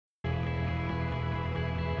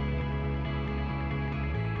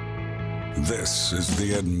This is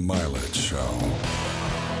the Ed Milet Show.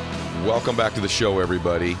 Welcome back to the show,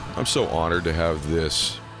 everybody. I'm so honored to have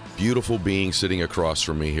this beautiful being sitting across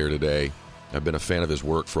from me here today. I've been a fan of his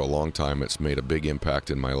work for a long time. It's made a big impact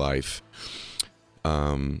in my life.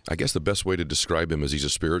 I guess the best way to describe him is he's a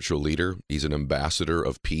spiritual leader. He's an ambassador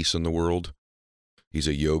of peace in the world. He's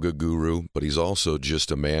a yoga guru, but he's also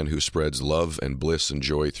just a man who spreads love and bliss and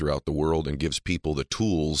joy throughout the world and gives people the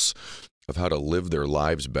tools of how to live their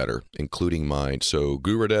lives better, including mine. So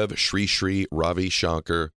Gurudev, Shri Ravi,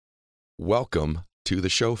 Shankar, welcome to the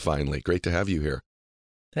show finally. Great to have you here.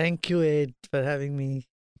 Thank you, Ed, for having me.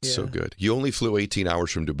 Yeah. So good. You only flew 18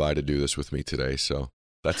 hours from Dubai to do this with me today, so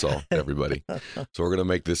that's all, everybody. So we're going to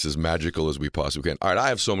make this as magical as we possibly can. All right, I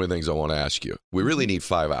have so many things I want to ask you. We really need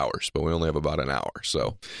 5 hours, but we only have about an hour.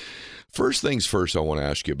 So first things first I want to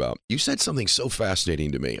ask you about. You said something so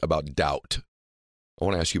fascinating to me about doubt. I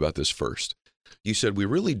want to ask you about this first. You said we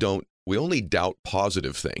only doubt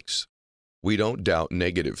positive things. We don't doubt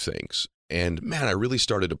negative things. And man, I really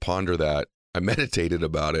started to ponder that. I meditated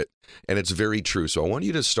about it, and it's very true. So I want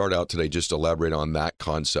you to start out today, just elaborate on that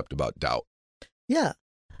concept about doubt. Yeah.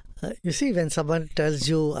 You see, when someone tells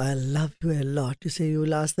you, I love you a lot, you say,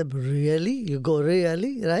 you'll ask them, really? You go,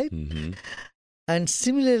 really? Right? Mm-hmm. And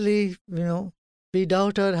similarly, we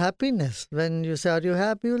doubt our happiness. When you say, are you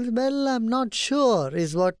happy? Well, I'm not sure,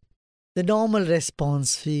 is what the normal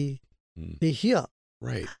response we hear.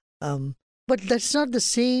 Right. But that's not the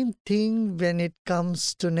same thing when it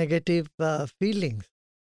comes to negative feelings.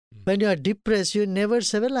 When you are depressed, you never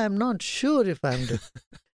say, well, I'm not sure if I'm depressed.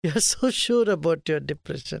 You're so sure about your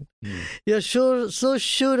depression. You're so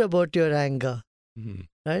sure about your anger.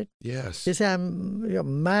 Right? Yes. You say, you're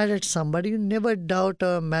mad at somebody. You never doubt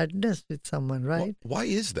a madness with someone, right? Why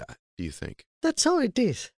is that, do you think? That's how it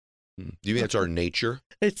is. Do you think that's our nature?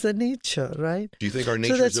 It's the nature, right? Do you think our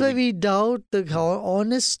nature So that's why we doubt the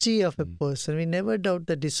honesty of a person. We never doubt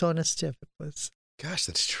the dishonesty of a person. Gosh,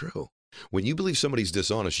 that's true. When you believe somebody's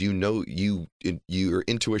dishonest, your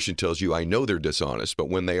intuition tells you, I know they're dishonest. But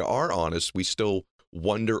when they are honest, we still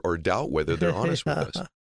wonder or doubt whether they're honest with us.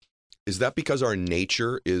 Is that because our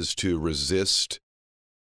nature is to resist?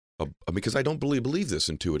 Because I don't believe this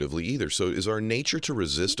intuitively either. So is our nature to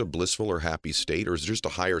resist a blissful or happy state, or is there just a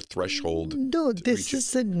higher threshold? No, this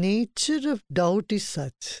is the nature of doubt is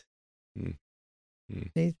such.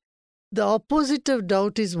 The opposite of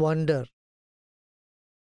doubt is wonder.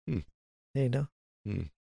 The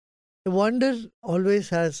wonder always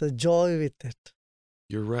has a joy with it.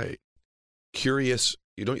 You're right. Curious.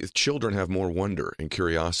 Children have more wonder and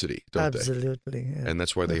curiosity, don't they? Absolutely. Yeah. And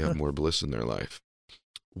that's why they have more bliss in their life.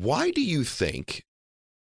 Why do you think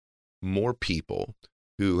more people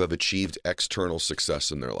who have achieved external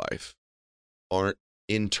success in their life aren't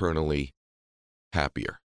internally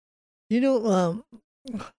happier? When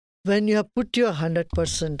you have put your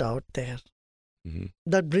 100% out there,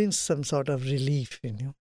 that brings some sort of relief in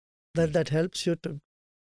you. That helps you to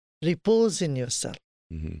repose in yourself.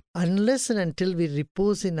 Unless and until we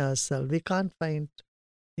repose in ourselves, we can't find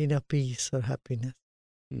inner peace or happiness.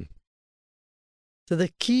 So the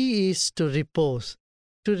key is to repose.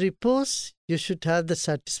 To repose, you should have the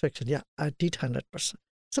satisfaction. Yeah, I did 100%.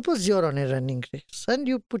 Suppose you're on a running race and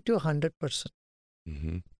you put your 100%.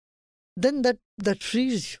 Then that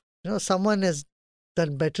frees you. Someone has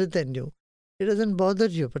done better than you. It doesn't bother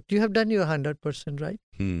you, but you have done your 100%, right?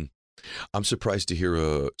 I'm surprised to hear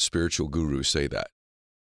a spiritual guru say that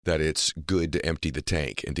it's good to empty the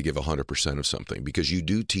tank and to give 100% of something, because you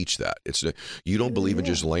do teach that. You don't believe in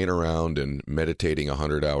just laying around and meditating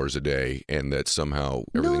 100 hours a day and that somehow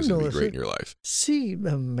everything's going to be great in your life. See,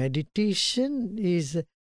 meditation is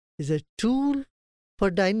a tool for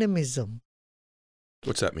dynamism.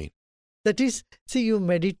 What's that mean? That is, you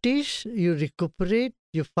meditate, you recuperate,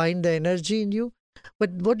 you find the energy in you.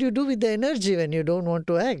 But what do you do with the energy when you don't want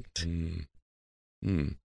to act?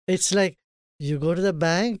 It's like you go to the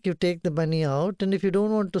bank, you take the money out, and if you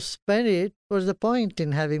don't want to spend it, what's the point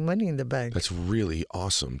in having money in the bank? That's really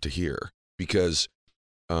awesome to hear, because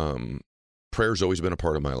prayer's always been a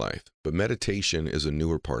part of my life, but meditation is a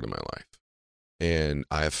newer part of my life. And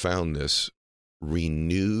I have found this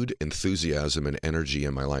renewed enthusiasm and energy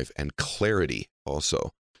in my life, and clarity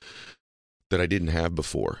also, that I didn't have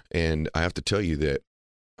before. And I have to tell you that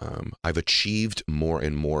I've achieved more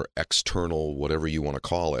and more external, whatever you want to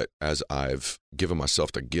call it, as I've given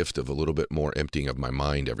myself the gift of a little bit more emptying of my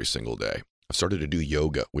mind every single day. I've started to do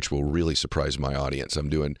yoga, which will really surprise my audience. I'm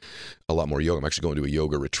doing a lot more yoga. I'm actually going to a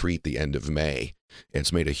yoga retreat the end of May, and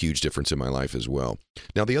it's made a huge difference in my life as well.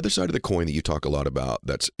 Now, the other side of the coin that you talk a lot about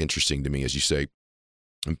that's interesting to me is you say,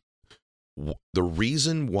 the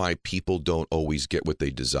reason why people don't always get what they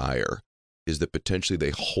desire is that potentially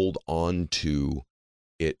they hold on to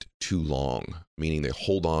it too long, meaning they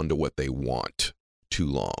hold on to what they want too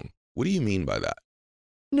long. What do you mean by that?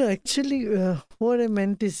 No, actually, what I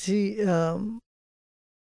meant is, see, you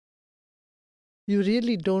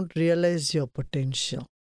really don't realize your potential.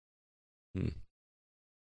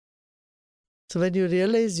 So when you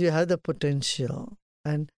realize you have the potential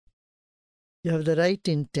and you have the right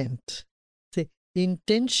intent, see,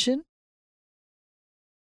 intention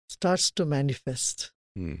starts to manifest.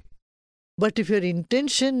 But if your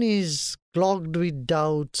intention is clogged with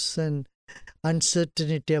doubts and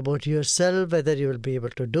uncertainty about yourself, whether you will be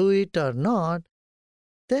able to do it or not,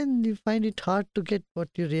 then you find it hard to get what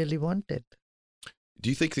you really wanted. Do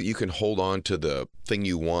you think that you can hold on to the thing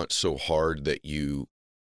you want so hard that you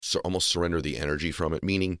almost surrender the energy from it?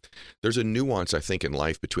 Meaning there's a nuance, I think, in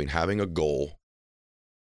life between having a goal,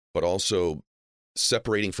 but also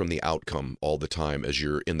separating from the outcome all the time as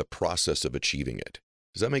you're in the process of achieving it.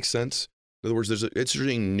 Does that make sense? In other words, there's an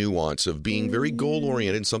interesting nuance of being very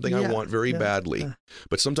goal-oriented, something I want very badly.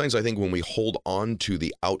 But sometimes I think when we hold on to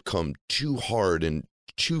the outcome too hard and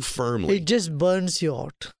too firmly, it just burns you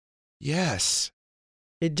out. Yes.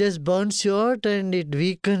 It just burns you out and it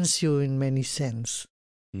weakens you in many sense.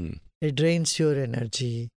 It drains your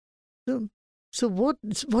energy. So what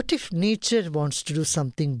if nature wants to do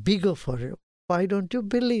something bigger for you? Why don't you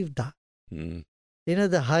believe that?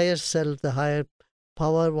 The higher self, the higher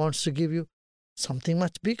power wants to give you something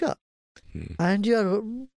much bigger. And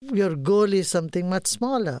your goal is something much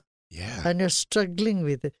smaller. Yeah. And you're struggling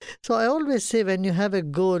with it. So I always say when you have a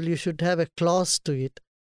goal, you should have a clause to it.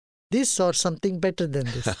 This or something better than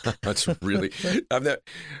this. That's really... I've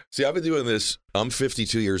been doing this. I'm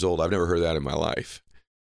 52 years old. I've never heard that in my life.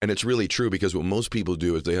 And it's really true because what most people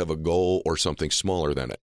do is they have a goal or something smaller than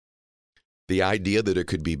it. The idea that it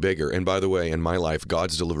could be bigger. And by the way, in my life,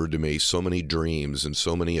 God's delivered to me so many dreams and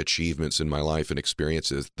so many achievements in my life and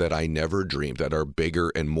experiences that I never dreamed that are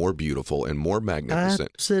bigger and more beautiful and more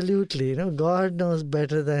magnificent. Absolutely. God knows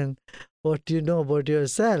better than what you know about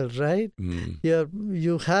yourself, right?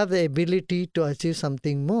 You have the ability to achieve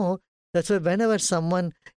something more. That's why whenever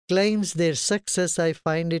someone claims their success, I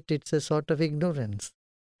find it's a sort of ignorance.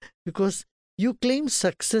 Because you claim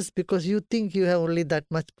success because you think you have only that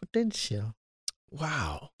much potential.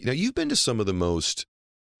 Wow. Now, you've been to some of the most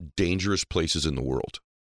dangerous places in the world,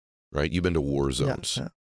 right? You've been to war zones.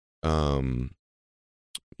 And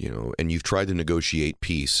you've tried to negotiate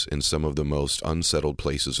peace in some of the most unsettled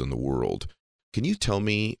places in the world. Can you tell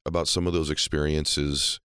me about some of those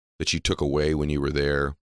experiences that you took away when you were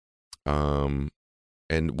there? And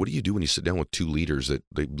what do you do when you sit down with two leaders that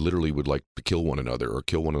they literally would like to kill one another or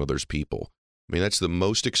kill one another's people? I mean, that's the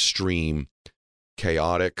most extreme,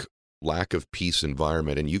 chaotic, lack of peace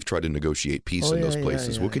environment, and you've tried to negotiate peace in those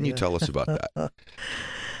places. What can you tell us about that?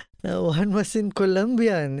 One was in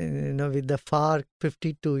Colombia, and with the FARC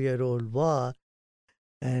 52-year-old war,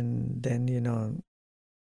 and then in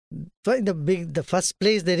the first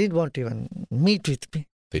place they didn't want to even meet with me.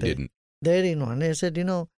 They didn't. They didn't want. They said,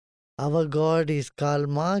 our God is Karl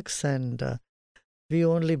Marx, and we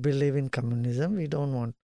only believe in communism. We don't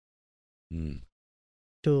want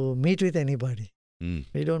to meet with anybody.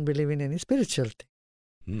 We don't believe in any spiritual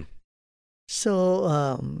thing.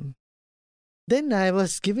 So then I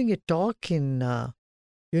was giving a talk in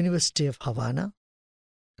University of Havana.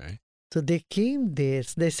 Okay. So they came there.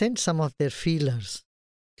 They sent some of their feelers.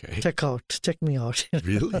 Okay. Check me out.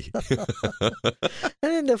 Really? And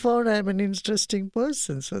then they found I'm an interesting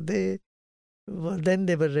person. So then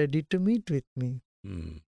they were ready to meet with me.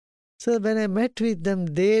 So when I met with them,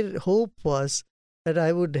 their hope was that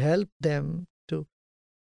I would help them to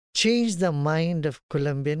change the mind of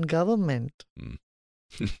Colombian government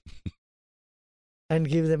and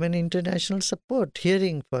give them an international support,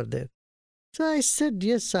 hearing for them. So I said,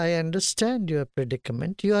 yes, I understand your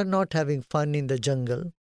predicament. You are not having fun in the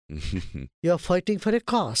jungle. You are fighting for a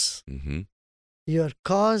cause. Your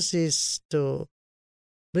cause is to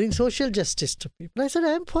bring social justice to people. I said,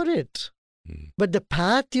 I am for it. But the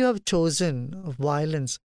path you have chosen of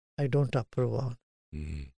violence, I don't approve of.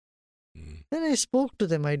 Then I spoke to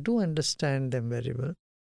them. I do understand them very well.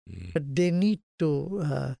 But they need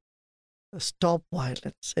to stop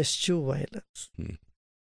violence, eschew violence.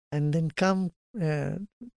 And then come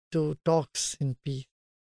to talks in peace.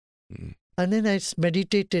 And then I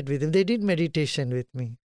meditated with them. They did meditation with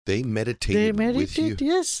me. They meditated with you?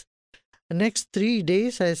 Yes. The next 3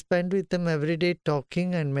 days I spent with them every day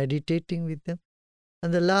talking and meditating with them.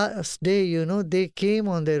 And the last day, they came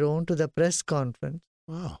on their own to the press conference.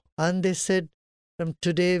 Wow. And they said, from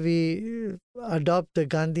today we adopt the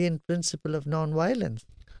Gandhian principle of non-violence.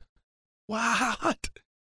 What?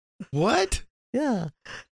 What? Yeah.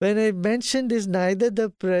 When I mentioned this, neither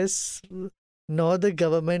the press nor the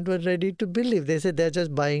government were ready to believe. They said they're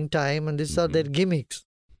just buying time and these are their gimmicks.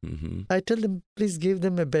 Mm-hmm. I tell them, please give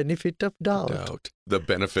them a benefit of doubt. The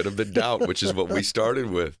benefit of the doubt, which is what we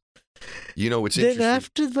started with. You know, it's Then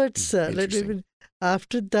interesting. afterwards,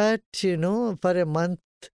 after that, for a month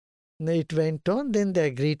it went on. Then they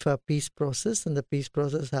agreed for a peace process, and the peace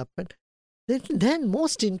process happened. Then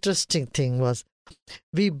most interesting thing was,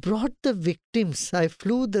 we brought the victims. I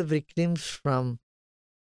flew the victims from,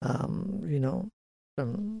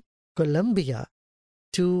 from Colombia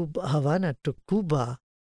to Havana, to Cuba.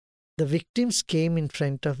 The victims came in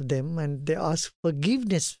front of them and they asked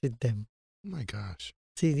forgiveness with them. Oh my gosh.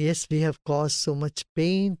 See, yes, we have caused so much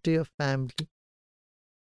pain to your family.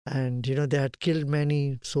 And, they had killed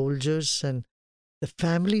many soldiers, and the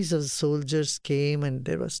families of the soldiers came, and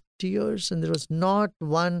there was tears, and there was not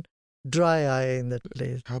one dry eye in that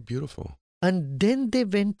place. How beautiful. And then they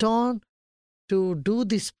went on to do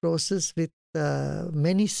this process with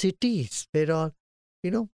many cities where all,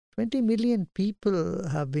 20 million people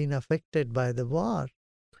have been affected by the war.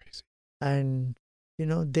 Crazy. And,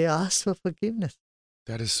 they asked for forgiveness.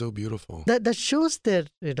 That is so beautiful. That shows their,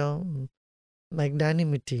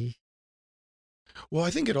 magnanimity. Well, I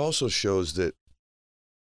think it also shows that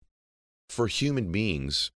for human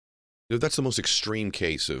beings, that's the most extreme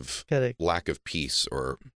case of Correct. lack of peace,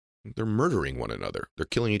 or they're murdering one another. They're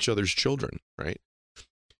killing each other's children, right?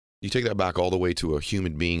 You take that back all the way to a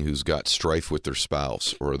human being who's got strife with their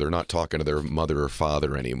spouse, or they're not talking to their mother or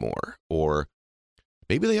father anymore, or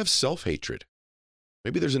maybe they have self-hatred.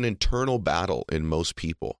 Maybe there's an internal battle in most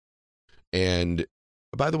people. And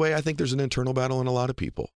by the way, I think there's an internal battle in a lot of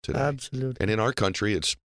people today. Absolutely. And in our country,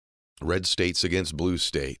 it's red states against blue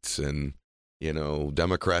states, and,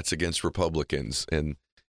 Democrats against Republicans. And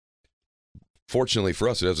fortunately for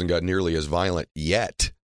us, it hasn't got nearly as violent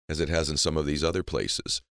yet as it has in some of these other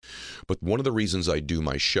places. But one of the reasons I do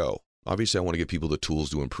my show, obviously I want to give people the tools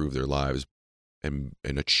to improve their lives and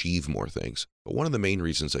achieve more things. But one of the main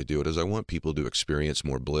reasons I do it is I want people to experience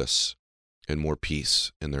more bliss and more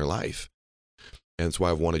peace in their life. And that's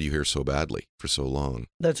why I've wanted you here so badly for so long.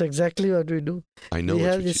 That's exactly what we do. I know we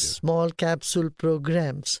that's have what you these do. small capsule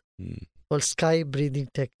programs Mm. called sky breathing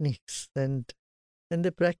techniques. And when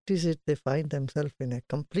they practice it, they find themselves in a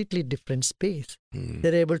completely different space. Mm.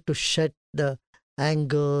 They're able to shed the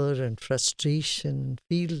anger and frustration,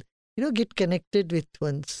 feel, get connected with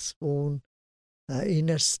one's own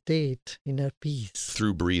inner state, inner peace.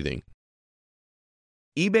 Through breathing.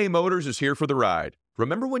 eBay Motors is here for the ride.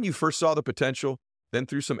 Remember when you first saw the potential? Then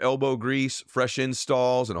through some elbow grease, fresh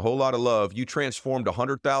installs, and a whole lot of love, you transformed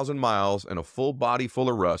 100,000 miles and a full body full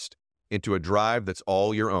of rust into a drive that's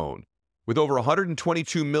all your own. With over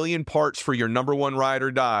 122 million parts for your number one ride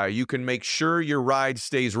or die, you can make sure your ride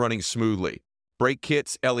stays running smoothly. Brake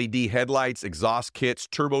kits, LED headlights, exhaust kits,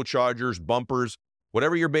 turbochargers, bumpers,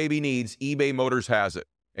 whatever your baby needs, eBay Motors has it.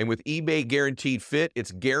 And with eBay Guaranteed Fit,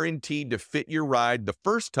 it's guaranteed to fit your ride the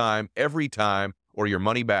first time, every time, or your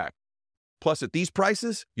money back. Plus, at these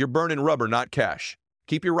prices, you're burning rubber, not cash.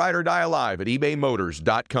 Keep your ride or die alive at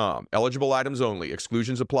ebaymotors.com. Eligible items only.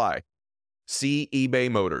 Exclusions apply. See eBay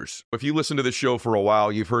Motors. If you listen to this show for a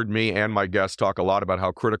while, you've heard me and my guests talk a lot about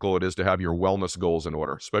how critical it is to have your wellness goals in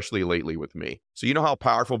order, especially lately with me. So you know how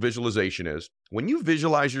powerful visualization is. When you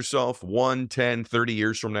visualize yourself 1, 10, 30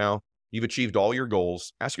 years from now, you've achieved all your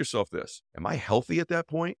goals. Ask yourself this: am I healthy at that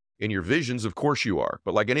point? In your visions, of course you are.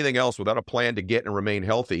 But like anything else, without a plan to get and remain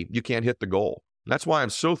healthy, you can't hit the goal. And that's why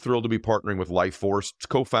I'm so thrilled to be partnering with Life Force. It's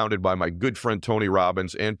co-founded by my good friend Tony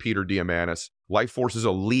Robbins and Peter Diamandis. Life Force is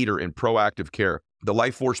a leader in proactive care. The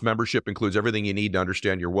Life Force membership includes everything you need to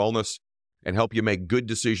understand your wellness and help you make good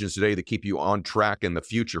decisions today that keep you on track in the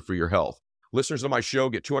future for your health. Listeners of my show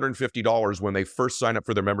get $250 when they first sign up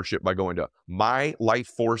for their membership by going to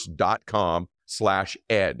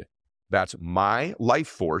mylifeforce.com/ed. That's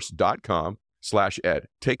mylifeforce.com/ed.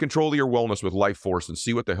 Take control of your wellness with Life Force and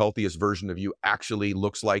see what the healthiest version of you actually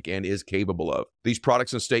looks like and is capable of. These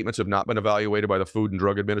products and statements have not been evaluated by the Food and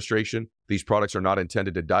Drug Administration. These products are not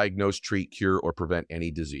intended to diagnose, treat, cure, or prevent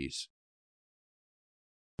any disease.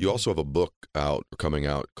 You also have a book coming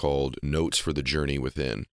out called Notes for the Journey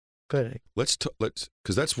Within. Correct. Let's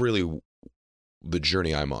because that's really the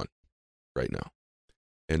journey I'm on right now.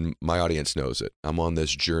 And my audience knows it. I'm on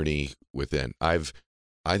this journey within. I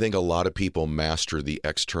think a lot of people master the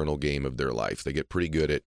external game of their life. They get pretty good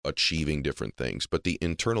at achieving different things, but the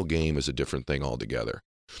internal game is a different thing altogether.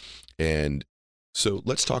 And So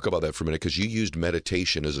let's talk about that for a minute, because you used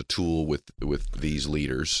meditation as a tool with these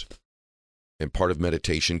leaders. And part of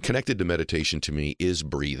meditation, connected to meditation to me, is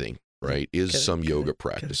breathing, right? Is some yoga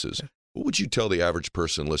practices. What would you tell the average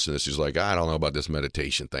person listening to this who's like, I don't know about this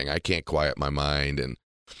meditation thing. I can't quiet my mind, and,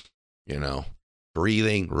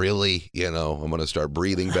 breathing, really? I'm going to start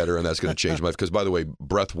breathing better, and that's going to change my life. Because, by the way,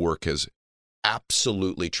 breath work has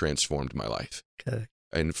absolutely transformed my life. Correct.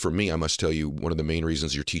 And for me, I must tell you, one of the main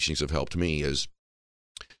reasons your teachings have helped me is,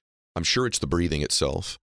 I'm sure it's the breathing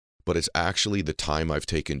itself, but it's actually the time I've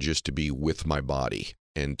taken just to be with my body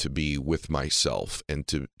and to be with myself and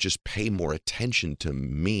to just pay more attention to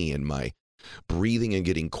me, and my breathing and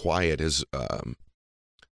getting quiet has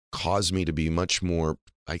caused me to be much more,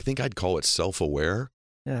 I think I'd call it self-aware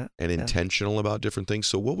and intentional about different things.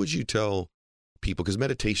 So what would you tell people? Because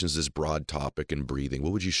meditation is this broad topic, and breathing,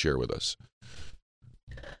 what would you share with us?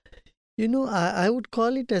 I would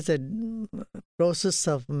call it as a process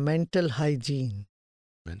of mental hygiene.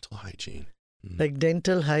 Mental hygiene. Like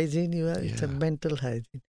dental hygiene, it's a mental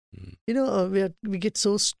hygiene. We get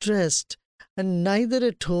so stressed, and neither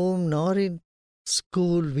at home nor in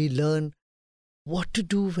school we learn what to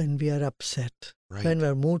do when we are upset, when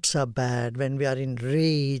our moods are bad, when we are in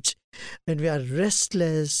rage, when we are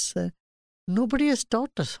restless. Nobody has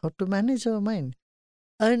taught us how to manage our mind.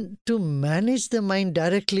 And to manage the mind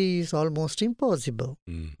directly is almost impossible.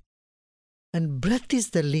 And breath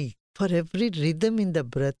is the link. For every rhythm in the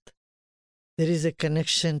breath, there is a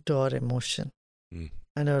connection to our emotion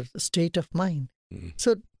and our state of mind.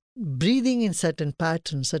 So breathing in certain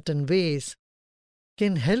patterns, certain ways,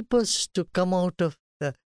 can help us to come out of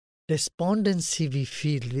the despondency we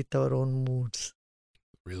feel with our own moods.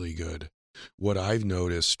 Really good. What I've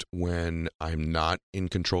noticed when I'm not in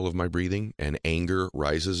control of my breathing and anger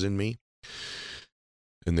rises in me,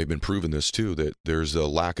 and they've been proven this too, that there's a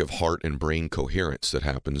lack of heart and brain coherence that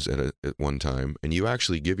happens at one time, and you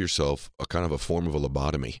actually give yourself a kind of a form of a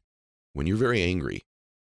lobotomy. When you're very angry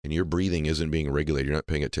and your breathing isn't being regulated, you're not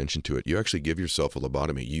paying attention to it, you actually give yourself a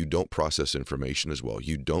lobotomy. You don't process information as well.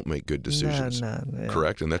 You don't make good decisions.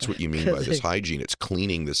 Correct? And that's what you mean by this hygiene. It's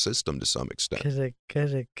cleaning the system to some extent.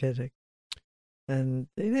 Correct. And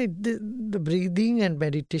the breathing and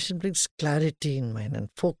meditation brings clarity in mind and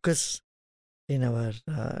focus in our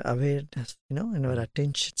awareness, in our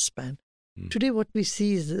attention span. Today what we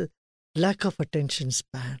see is a lack of attention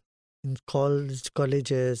span. In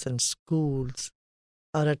colleges and schools,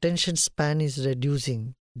 our attention span is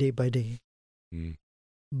reducing day by day.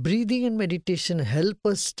 Breathing and meditation help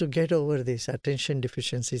us to get over this attention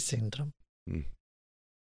deficiency syndrome.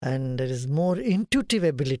 And there is more intuitive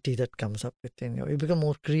ability that comes up within you. You become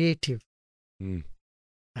more creative.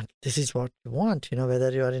 And this is what you want,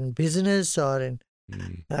 whether you are in business or in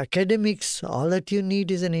academics, all that you need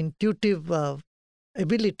is an intuitive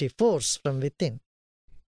ability, force from within.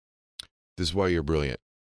 This is why you're brilliant.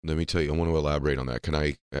 Let me tell you, I want to elaborate on that. Can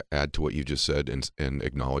I add to what you just said and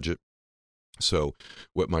acknowledge it? So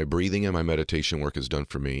what my breathing and my meditation work has done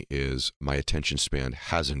for me is my attention span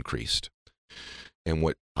has increased. And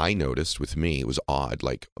what I noticed with me, it was odd,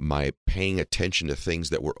 like my paying attention to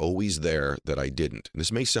things that were always there that I didn't. And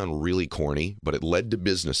this may sound really corny, but it led to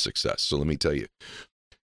business success. So let me tell you,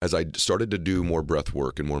 as I started to do more breath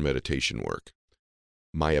work and more meditation work,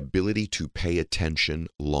 my ability to pay attention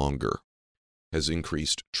longer has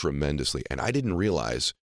increased tremendously. And I didn't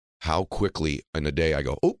realize how quickly in a day I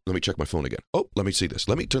go, oh, let me check my phone again. Oh, let me see this.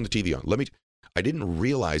 Let me turn the TV on. I didn't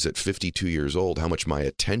realize at 52 years old how much my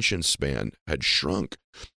attention span had shrunk.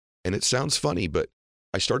 And it sounds funny, but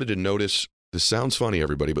I started to notice, this sounds funny,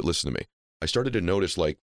 everybody, but listen to me. I started to notice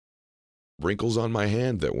like wrinkles on my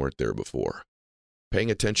hand that weren't there before. Paying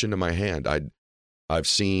attention to my hand. I've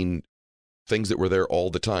seen things that were there all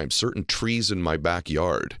the time, certain trees in my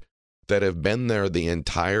backyard that have been there the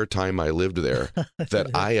entire time I lived there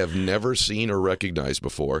that I have never seen or recognized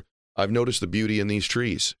before. I've noticed the beauty in these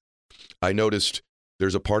trees. I noticed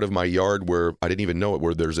there's a part of my yard where I didn't even know it,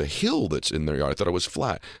 where there's a hill that's in their yard. I thought it was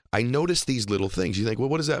flat. I noticed these little things. You think, well,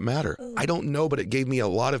 what does that matter? I don't know, but it gave me a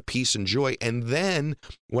lot of peace and joy. And then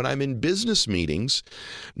when I'm in business meetings,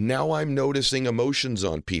 now I'm noticing emotions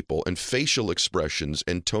on people and facial expressions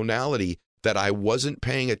and tonality that I wasn't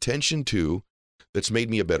paying attention to. That's made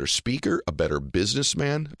me a better speaker, a better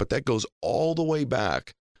businessman. But that goes all the way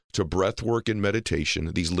back to breath work and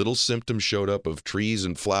meditation. These little symptoms showed up of trees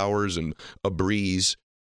and flowers and a breeze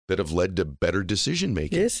that have led to better decision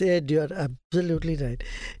making. Yes, Ed, you are absolutely right.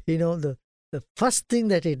 The first thing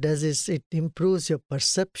that it does is it improves your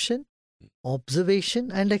perception,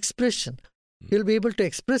 observation, and expression. You'll be able to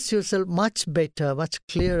express yourself much better, much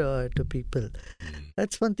clearer to people.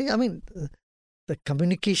 That's one thing. I mean, the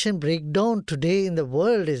communication breakdown today in the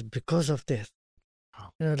world is because of this.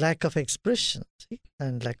 Lack of expression, see,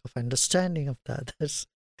 and lack of understanding of the others.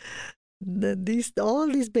 All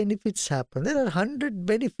these benefits happen. There are 100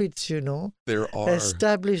 benefits, There are.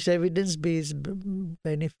 established evidence-based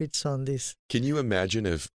benefits on this. Can you imagine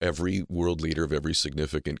if every world leader of every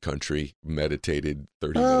significant country meditated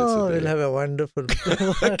 30 minutes a day? We'll have a wonderful.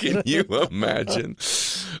 Can you imagine?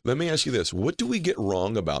 Let me ask you this. What do we get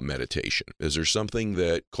wrong about meditation? Is there something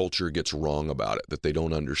that culture gets wrong about it, that they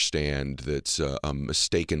don't understand, that's a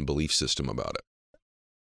mistaken belief system about it?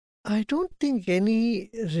 I don't think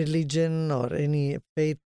any religion or any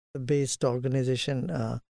faith-based organization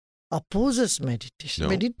opposes meditation. No?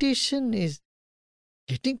 Meditation is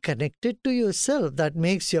getting connected to yourself. That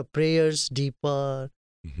makes your prayers deeper.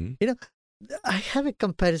 Mm-hmm. I have a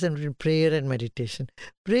comparison between prayer and meditation.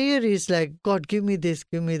 Prayer is like, God, give me this,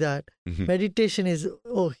 give me that. Mm-hmm. Meditation is,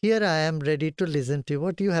 oh, here I am ready to listen to you.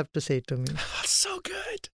 What do you have to say to me? So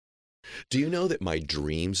good. Do you know that my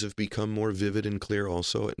dreams have become more vivid and clear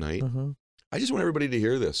also at night? Mm-hmm. I just want everybody to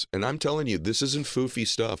hear this. And I'm telling you, this isn't foofy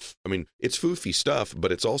stuff. I mean, it's foofy stuff,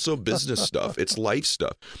 but it's also business stuff. It's life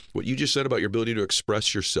stuff. What you just said about your ability to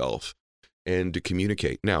express yourself and to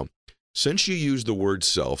communicate. Now, since you used the word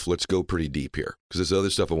self, let's go pretty deep here, because there's other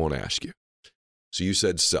stuff I want to ask you. So you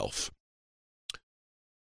said self.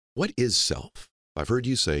 What is self? I've heard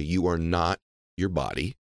you say you are not your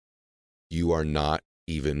body. You are not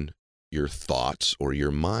even your thoughts or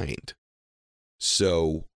your mind.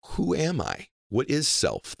 So who am I? What is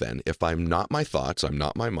self then? If I'm not my thoughts, I'm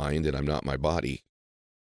not my mind, and I'm not my body,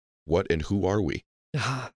 what and who are we?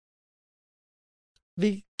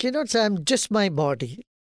 We cannot say I'm just my body.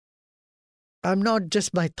 I'm not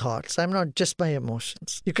just my thoughts. I'm not just my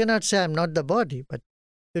emotions. You cannot say I'm not the body, but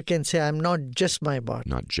you can say I'm not just my body.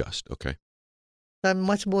 Not just, okay. I'm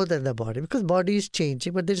much more than the body, because body is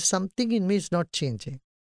changing, but there is something in me is not changing.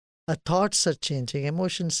 Our thoughts are changing,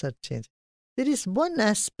 emotions are changing. There is one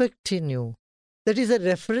aspect in you that is a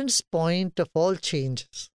reference point of all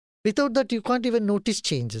changes. Without that, you can't even notice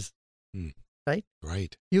changes. Right?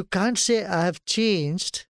 Right. You can't say I have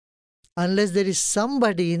changed unless there is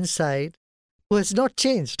somebody inside who has not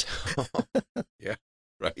changed. Yeah.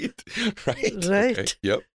 Right. Right. Right. Okay.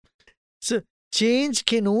 Yep. So change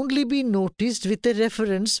can only be noticed with a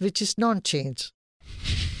reference which is non-change.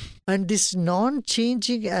 And this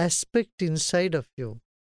non-changing aspect inside of you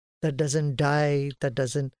that doesn't die, that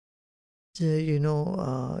doesn't,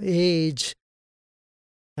 age,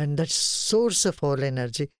 and that source of all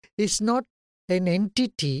energy is not an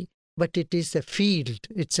entity, but it is a field.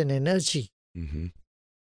 It's an energy. Mm-hmm.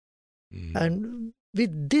 Mm-hmm. And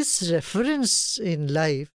with this reference in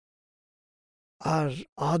life, our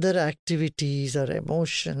other activities, our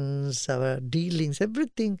emotions, our dealings,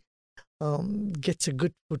 everything gets a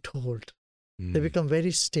good foothold. They become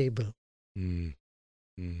very stable. The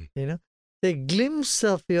glimpse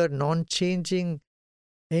of your non-changing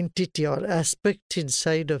entity or aspect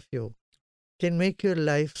inside of you can make your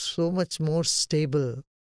life so much more stable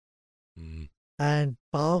and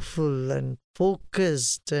powerful and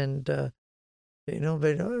focused, and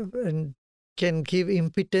and can give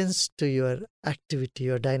impotence to your activity,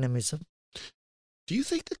 your dynamism. Do you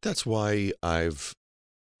think that that's why I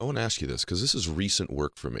want to ask you this, because this is recent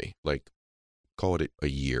work for me, like call it a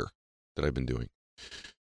year that I've been doing.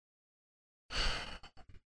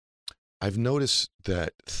 I've noticed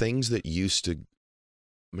that things that used to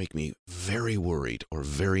make me very worried or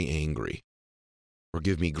very angry or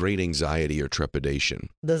give me great anxiety or trepidation.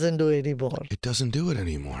 Doesn't do anymore. It doesn't do it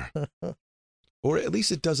anymore. Or at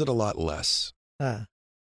least it does it a lot less.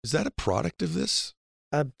 Is that a product of this?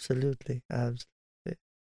 Absolutely. Absolutely.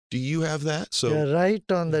 Do you have that? So you're right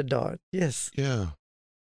on the dot. Yes. Yeah.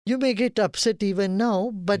 You may get upset even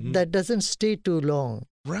now, but that doesn't stay too long.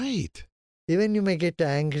 Right. Even you may get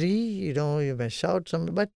angry, you may shout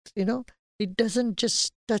something, but, it doesn't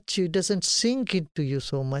just touch you, it doesn't sink into you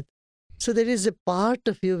so much. So there is a part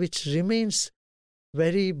of you which remains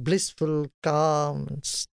very blissful, calm, and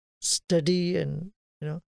steady, and,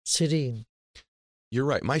 serene. You're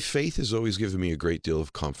right. My faith has always given me a great deal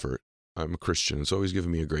of comfort. I'm a Christian. It's always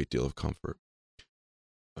given me a great deal of comfort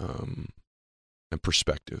and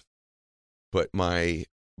perspective. But my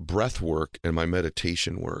breath work and my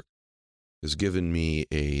meditation work has given me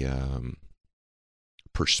a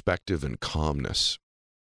perspective and calmness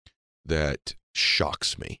that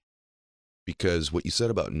shocks me. Because what you said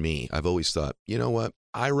about me, I've always thought, you know what?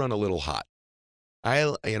 I run a little hot.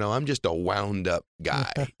 I'm just a wound up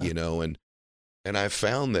guy, and I've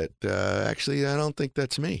found that actually I don't think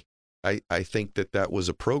that's me. I think that was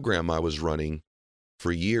a program I was running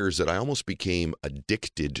for years that I almost became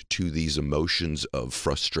addicted to these emotions of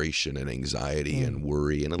frustration and anxiety and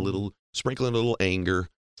worry and sprinkling a little anger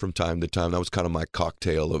from time to time. That was kind of my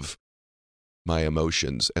cocktail of my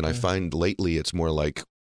emotions. And I find lately it's more like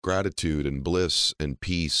gratitude and bliss and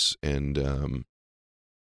peace and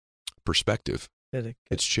perspective. Correct.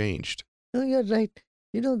 It's changed. No, you're right.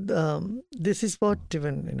 This is what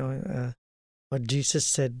even, what Jesus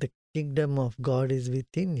said, the kingdom of God is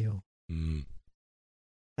within you. Mm.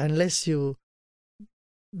 Unless you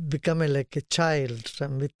become like a child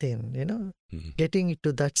from within, getting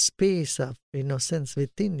into that space of innocence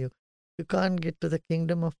within you, you can't get to the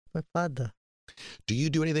kingdom of my Father. Do you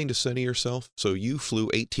do anything to center yourself? So you flew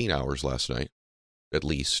 18 hours last night, at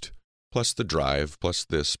least, plus the drive, plus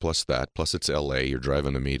this, plus that, plus it's LA, you're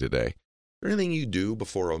driving to me today. Is there anything you do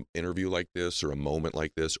before an interview like this or a moment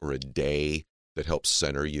like this or a day that helps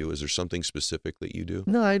center you? Is there something specific that you do?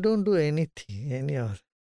 No, I don't do anything, any of.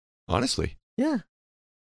 Honestly? Yeah.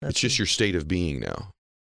 It's just your state of being now.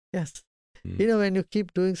 Yes. When you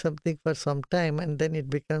keep doing something for some time and then it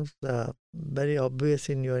becomes very obvious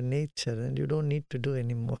in your nature and you don't need to do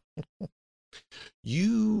anymore. But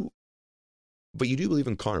you do believe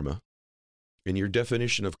in karma. And your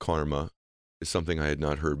definition of karma is something I had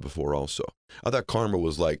not heard before also. I thought karma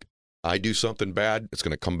was like, I do something bad, it's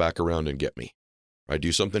going to come back around and get me. I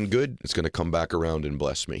do something good, it's going to come back around and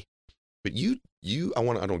bless me. But I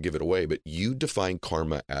don't give it away, but you define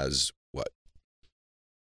karma as what?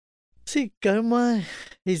 See, karma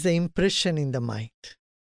is the impression in the mind.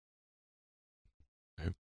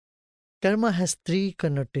 Okay. Karma has three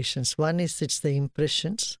connotations. One is it's the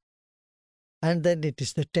impressions, and then it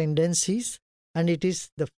is the tendencies, and it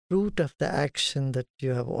is the fruit of the action that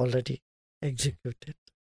you have already executed.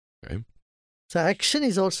 Okay. So action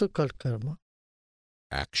is also called karma.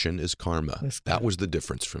 Action is karma. That was the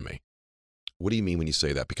difference for me. What do you mean when you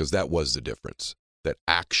say that? Because that was the difference, that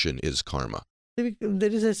action is karma.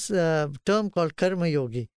 There is a term called karma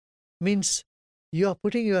yogi. Means you are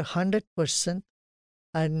putting your 100%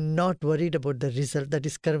 and not worried about the result. That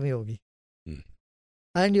is karma yogi.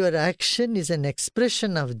 And your action is an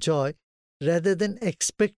expression of joy rather than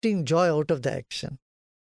expecting joy out of the action.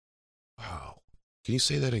 Wow. Can you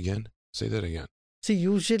say that again? Say that again. See,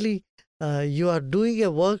 usually you are doing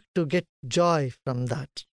a work to get joy from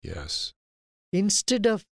that. Yes. Instead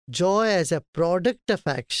of joy as a product of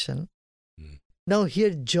action, now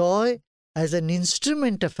here joy as an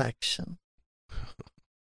instrument of action.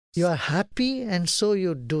 You are happy and so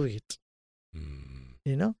you do it.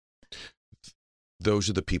 Those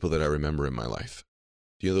are the people that I remember in my life.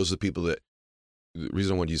 Those are the people that, the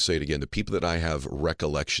reason I wanted you to say it again, the people that I have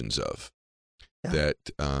recollections of that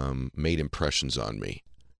made impressions on me.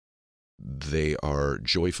 They are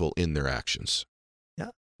joyful in their actions.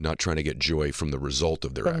 Not trying to get joy from the result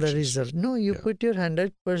of their actions. From the result. No, you put your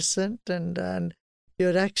 100% and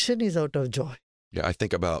your action is out of joy. Yeah, I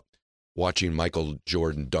think about watching Michael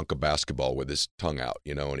Jordan dunk a basketball with his tongue out,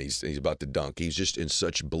 and he's about to dunk. He's just in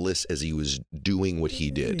such bliss as he was doing what he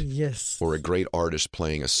did. Yes. Or a great artist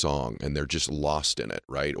playing a song and they're just lost in it,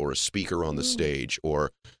 right? Or a speaker on the stage, or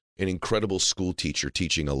an incredible school teacher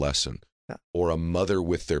teaching a lesson, or a mother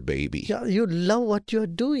with their baby. Yeah, you love what you're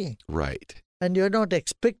doing. Right. And you're not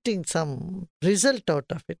expecting some result out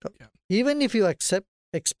of it. Yeah. Even if you expect,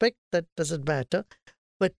 that doesn't matter.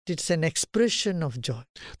 But it's an expression of joy.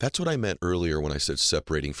 That's what I meant earlier when I said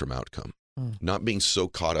separating from outcome. Not being so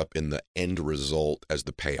caught up in the end result as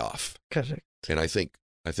the payoff. Correct. And I think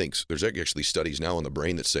there's actually studies now in the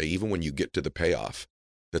brain that say even when you get to the payoff,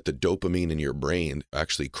 that the dopamine in your brain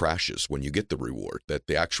actually crashes when you get the reward, that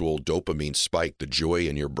the actual dopamine spike, the joy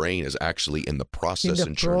in your brain is actually in the process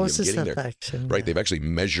and journey of getting there. Action, right. They've actually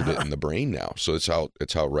measured it in the brain now. So it's how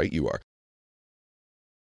right you are.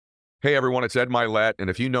 Hey everyone, it's Ed Milet, and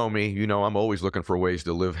if you know me, you know I'm always looking for ways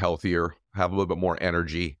to live healthier, have a little bit more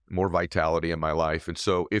energy, more vitality in my life. And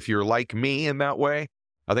so if you're like me in that way,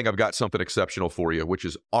 I think I've got something exceptional for you, which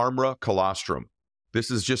is Armra Colostrum. This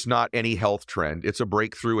is just not any health trend. It's a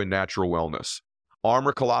breakthrough in natural wellness.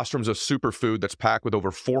 Armra Colostrum is a superfood that's packed with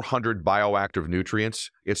over 400 bioactive nutrients.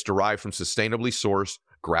 It's derived from sustainably sourced,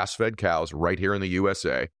 grass-fed cows right here in the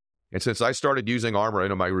USA. And since I started using Armra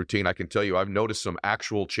into my routine, I can tell you I've noticed some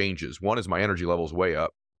actual changes. One is my energy levels way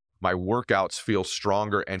up. My workouts feel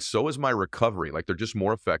stronger, and so is my recovery. Like they're just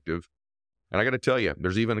more effective. And I got to tell you,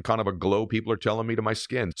 there's even kind of a glow people are telling me to my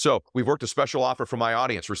skin. So we've worked a special offer for my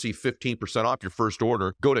audience. Receive 15% off your first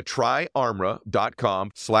order. Go to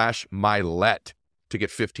tryarmra.com/Milet to get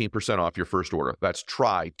 15% off your first order. That's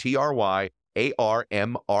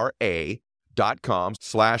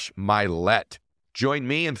tryarmra.com/Milet. Join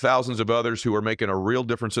me and thousands of others who are making a real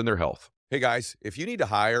difference in their health. Hey guys, if you need to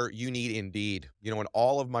hire, you need Indeed. You know, in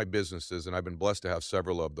all of my businesses, and I've been blessed to have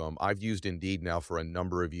several of them, I've used Indeed now for a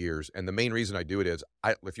number of years. And the main reason I do it is,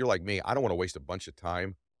 if you're like me, I don't want to waste a bunch of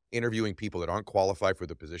time interviewing people that aren't qualified for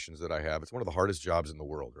the positions that I have. It's one of the hardest jobs in the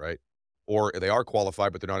world, right? Or they are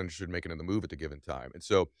qualified, but they're not interested in making the move at the given time. And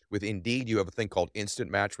so with Indeed, you have a thing called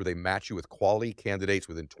Instant Match where they match you with quality candidates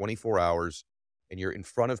within 24 hours. And you're in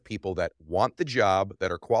front of people that want the job,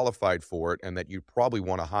 that are qualified for it, and that you probably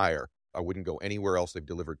want to hire. I wouldn't go anywhere else. They've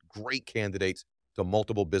delivered great candidates to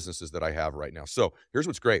multiple businesses that I have right now. So here's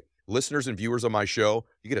what's great. Listeners and viewers on my show,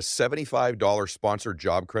 you get a $75 sponsored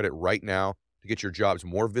job credit right now to get your jobs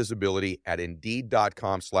more visibility at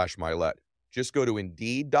Indeed.com/Milet. Just go to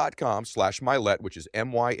Indeed.com/Milet, which is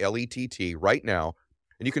MYLETT right now.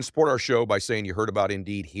 And you can support our show by saying you heard about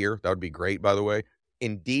Indeed here. That would be great, by the way.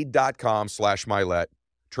 Indeed.com/Milet.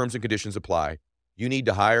 Terms and conditions apply. You need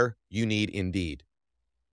to hire. You need Indeed.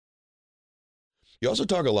 You also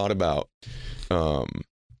talk a lot about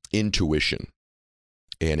intuition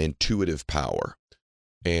and intuitive power.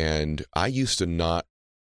 And I used to not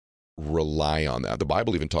rely on that. The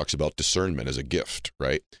Bible even talks about discernment as a gift,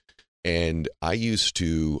 right? And I used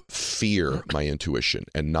to fear my intuition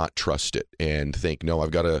and not trust it and think, no,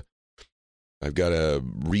 I've got to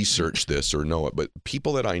research this or know it. But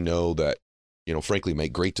people that I know that, you know, frankly,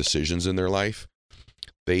 make great decisions in their life,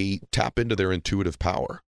 they tap into their intuitive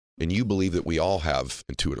power. And you believe that we all have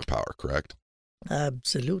intuitive power, correct?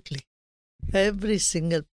 Absolutely. Every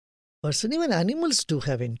single person, even animals do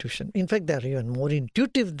have intuition. In fact, they're even more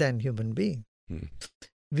intuitive than human beings.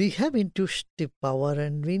 We have intuitive power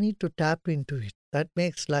and we need to tap into it. That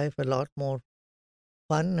makes life a lot more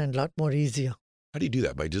fun and a lot more easier. How do you do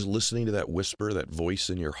that? By just listening to that whisper, that voice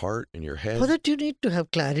in your heart, in your head? For that, you need to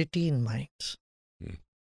have clarity in mind.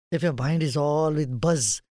 If your mind is all with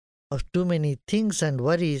buzz of too many things and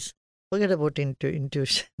worries, forget about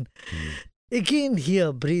intuition. Again,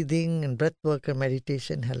 here, breathing and breath work and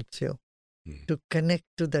meditation helps you to connect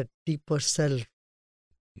to that deeper self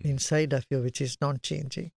inside of you, which is not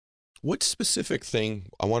changing. What specific thing?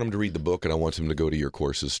 I want him to read the book and I want him to go to your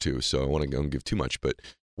courses too. So I want to don't give too much, but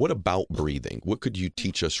what about breathing? What could you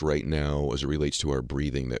teach us right now as it relates to our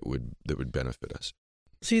breathing that would benefit us?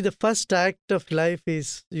 See, the first act of life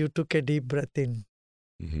is you took a deep breath in.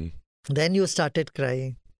 Then you started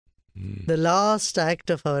crying. The last act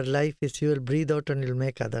of our life is you will breathe out and you'll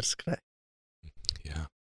make others cry. Yeah.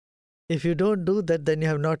 If you don't do that, then you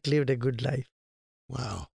have not lived a good life.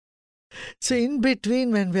 Wow. So in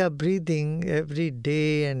between, when we are breathing every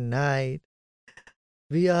day and night,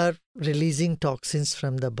 we are releasing toxins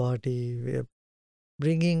from the body. We are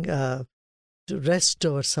bringing to rest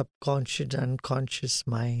our subconscious, unconscious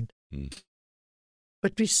mind.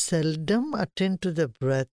 But we seldom attend to the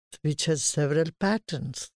breath, which has several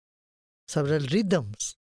patterns, several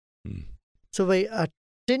rhythms. So by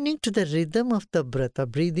attending to the rhythm of the breath, or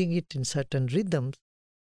breathing it in certain rhythms,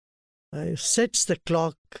 sets the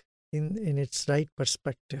clock in its right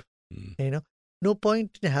perspective. You know, no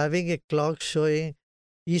point in having a clock showing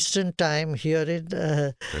Eastern time here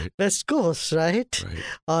in West Coast, right?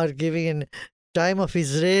 Or giving a time of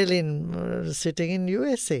Israel in sitting in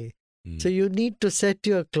USA. So you need to set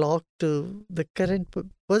your clock to the current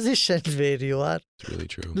position where you are. It's really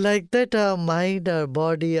true. Like that, our mind, our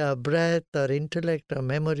body, our breath, our intellect, our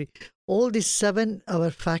memory, all these seven, our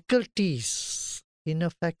faculties, inner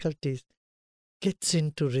faculties, gets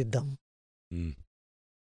into rhythm.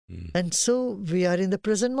 And so we are in the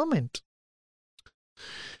present moment.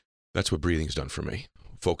 That's what breathing's done for me.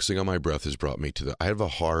 Focusing on my breath has brought me to I had a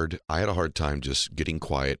hard time just getting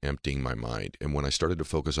quiet, emptying my mind. And when I started to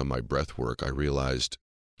focus on my breath work, I realized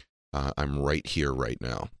I'm right here, right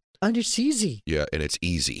now. And it's easy. Yeah, and it's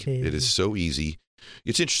easy. It is so easy.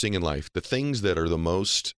 It's interesting in life. The things that are the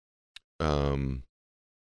most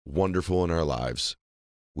wonderful in our lives,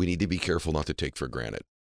 we need to be careful not to take for granted.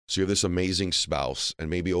 So you have this amazing spouse, and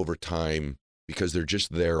maybe over time, because they're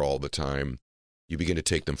just there all the time, you begin to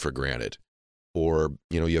take them for granted. Or,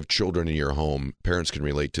 you know, you have children in your home. Parents can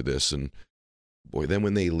relate to this. And boy, then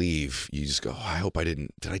when they leave, you just go, I hope did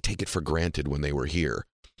I take it for granted when they were here?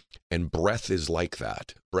 And breath is like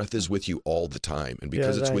that. Breath is with you all the time. And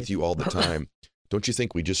because it's with you all the time, don't you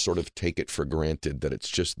think we just sort of take it for granted that it's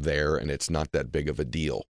just there and it's not that big of a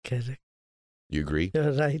deal? Correct. You agree?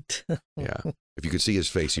 You're right. Yeah. If you could see his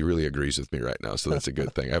face, he really agrees with me right now. So that's a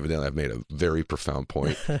good thing. Evidently, I've made a very profound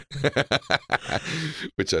point,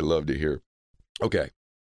 which I love to hear. Okay.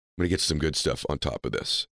 I'm going to get some good stuff on top of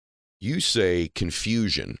this. You say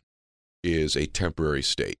confusion is a temporary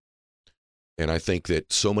state. And I think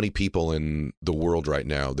that so many people in the world right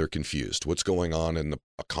now, they're confused. What's going on in the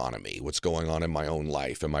economy? What's going on in my own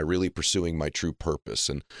life? Am I really pursuing my true purpose?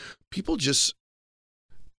 And people just,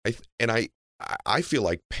 I feel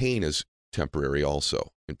like pain is temporary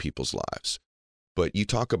also in people's lives. But you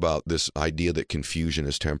talk about this idea that confusion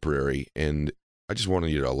is temporary, and I just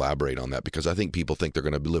wanted you to elaborate on that, because I think people think they're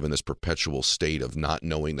going to live in this perpetual state of not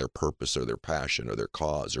knowing their purpose or their passion or their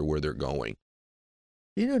cause or where they're going.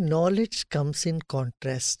 Knowledge comes in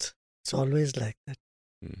contrast. It's always like that.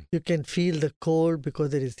 You can feel the cold because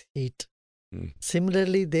there is heat.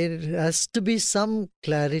 Similarly, there has to be some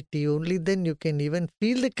clarity. Only then you can even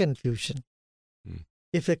feel the confusion.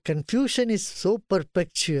 If the confusion is so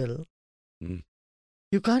perpetual,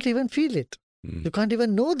 you can't even feel it. You can't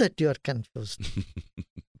even know that you are confused.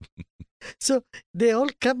 So they all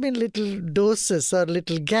come in little doses or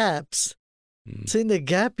little gaps. So in the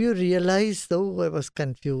gap, you realize, oh, I was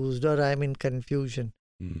confused or I'm in confusion.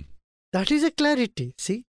 That is a clarity,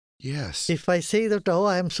 see? Yes. If I say that, oh,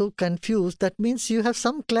 I am so confused, that means you have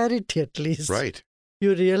some clarity at least. Right.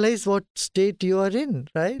 You realize what state you are in,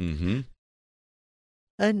 right?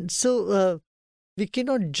 And so we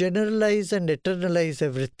cannot generalize and eternalize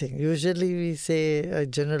everything. Usually we say,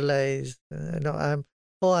 generalize, I'm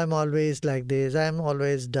always like this, I'm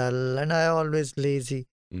always dull, and I'm always lazy.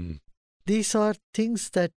 These are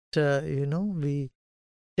things that, we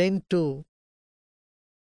tend to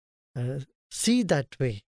see that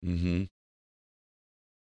way.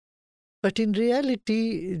 But in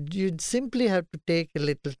reality, you simply have to take a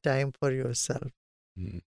little time for yourself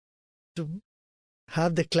to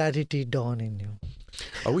have the clarity dawn in you.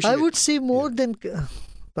 I would say more than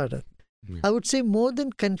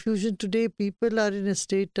confusion today, people are in a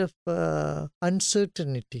state of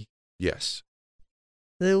uncertainty. Yes.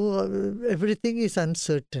 Everything is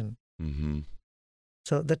uncertain.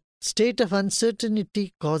 So that state of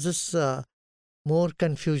uncertainty causes more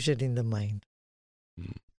confusion in the mind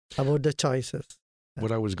about the choices.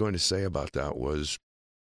 What I was going to say about that was,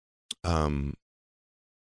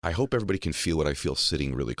 I hope everybody can feel what I feel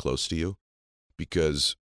sitting really close to you,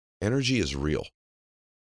 because energy is real.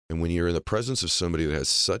 And when you're in the presence of somebody that has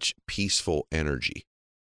such peaceful energy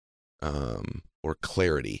or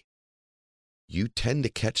clarity, you tend to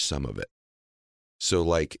catch some of it. So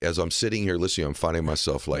like, as I'm sitting here listening, I'm finding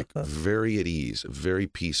myself like very at ease, very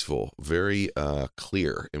peaceful, very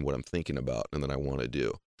clear in what I'm thinking about and that I want to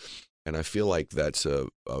do. And I feel like that's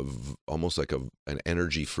almost like an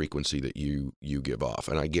energy frequency that you give off.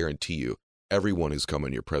 And I guarantee you, everyone who's come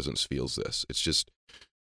in your presence feels this. It's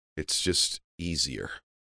just easier.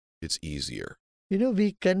 It's easier.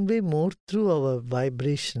 We convey more through our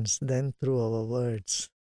vibrations than through our words.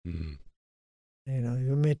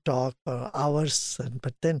 You may talk for hours,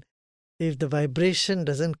 but then if the vibration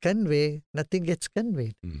doesn't convey, nothing gets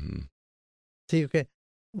conveyed. So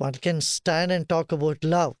one can stand and talk about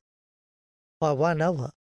love for 1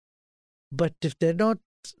 hour, but if they're not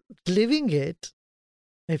living it,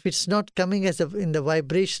 if it's not coming in the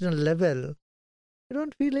vibrational level, you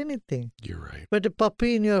don't feel anything. You're right. But a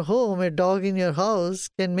puppy in your home, a dog in your house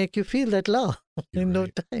can make you feel that love in no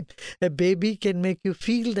time. A baby can make you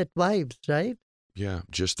feel that vibes, right? Yeah,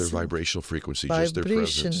 just their vibrational frequency, just their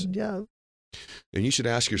presence. Yeah. And you should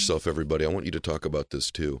ask yourself, everybody, I want you to talk about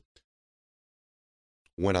this too.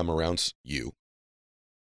 When I'm around you,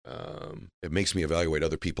 it makes me evaluate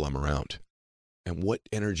other people I'm around. And what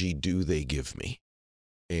energy do they give me?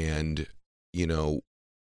 And,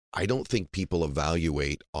 I don't think people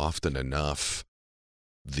evaluate often enough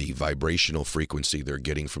the vibrational frequency they're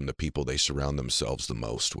getting from the people they surround themselves the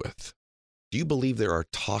most with. Do you believe there are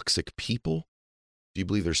toxic people? Do you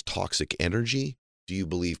believe there's toxic energy? Do you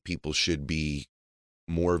believe people should be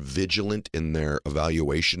more vigilant in their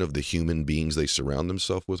evaluation of the human beings they surround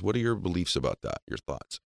themselves with? What are your beliefs about that, your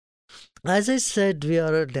thoughts? As I said, we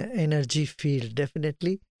are an energy field.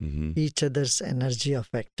 Definitely, each other's energy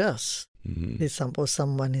affects us. Suppose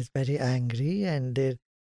someone is very angry and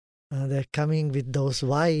they're coming with those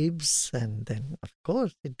vibes, and then, of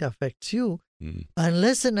course, it affects you.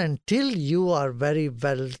 Unless and until you are very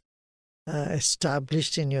well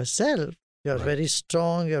established in yourself, you're very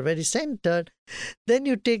strong, you're very centered, then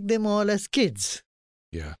you take them all as kids.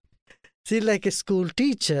 Yeah. See, like a school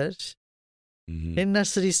teacher, a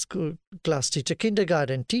nursery school class teacher,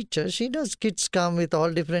 kindergarten teacher, she knows kids come with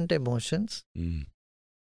all different emotions.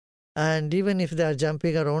 And even if they are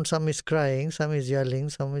jumping around, some is crying, some is yelling,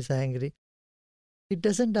 some is angry, it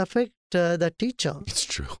doesn't affect the teacher. It's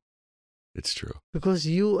true. It's true. Because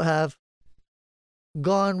you have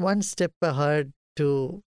gone one step ahead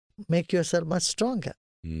to make yourself much stronger.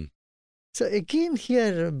 So again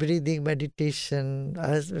here, breathing meditation,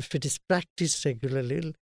 as if it is practiced regularly,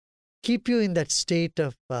 will keep you in that state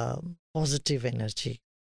of positive energy.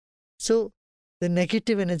 So the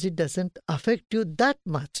negative energy doesn't affect you that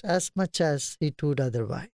much as it would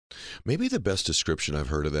otherwise. Maybe the best description I've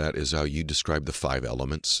heard of that is how you describe the 5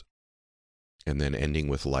 elements and then ending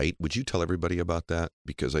with light. Would you tell everybody about that?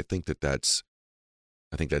 Because I think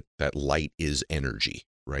that light is energy,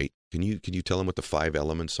 right? Can you tell them what the 5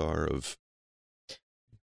 elements are of?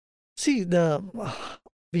 See,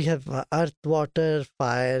 we have earth, water,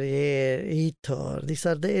 fire, air, ether. These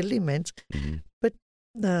are the elements. Mm-hmm. But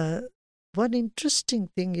one interesting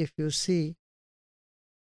thing, if you see,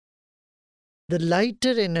 the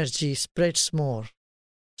lighter energy spreads more.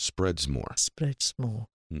 Spreads more. Spreads more.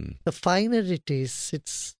 Mm. The finer it is,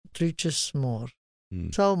 it reaches more.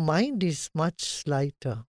 Mm. So our mind is much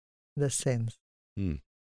lighter, in the sense. Mm.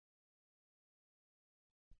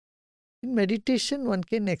 In meditation, one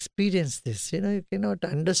can experience this. You cannot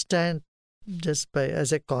understand just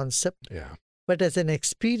as a concept, Yeah. but as an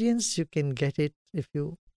experience, you can get it if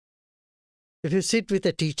you sit with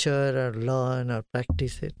a teacher or learn or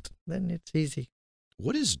practice it. Then it's easy.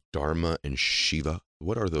 What is Dharma and Shiva?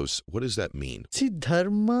 What are those? What does that mean? See,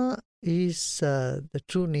 dharma is the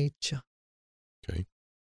true nature. Okay.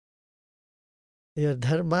 Your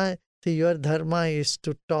dharma is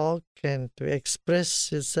to talk and to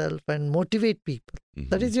express yourself and motivate people. Mm-hmm.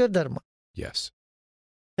 That is your dharma. Yes.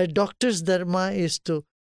 A doctor's dharma is to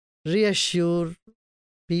reassure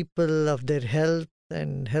people of their health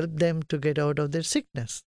and help them to get out of their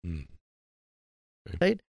sickness. Mm. Okay.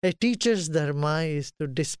 Right? A teacher's dharma is to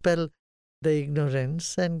dispel the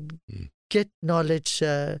ignorance and get knowledge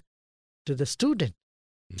to the student.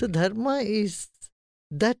 So dharma is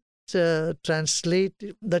that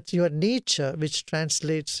that's your nature, which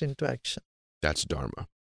translates into action. That's Dharma.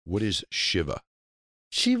 What is Shiva?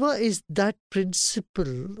 Shiva is that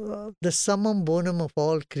principle, the summum bonum of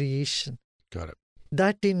all creation. Got it.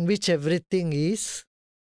 That in which everything is,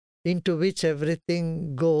 into which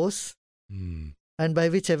everything goes, and by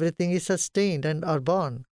which everything is sustained and are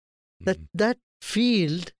born. That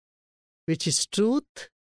field, which is truth,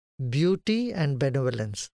 beauty, and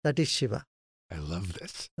benevolence, that is Shiva. I love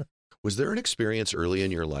this. Was there an experience early in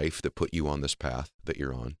your life that put you on this path that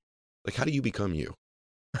you're on? Like, how do you become you?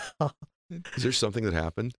 Is there something that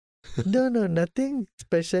happened? No, nothing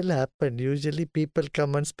special happened. Usually people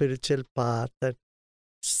come on spiritual path that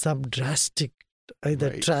some drastic,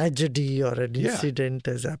 either tragedy or an incident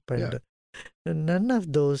has happened. Yeah. None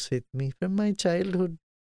of those with me. From my childhood,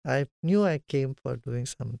 I knew I came for doing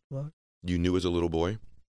some work. You knew as a little boy?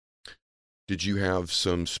 Did you have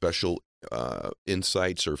some special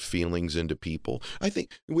insights or feelings into people? I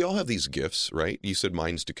think we all have these gifts, right? You said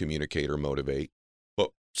mine's to communicate or motivate.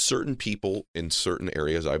 But certain people in certain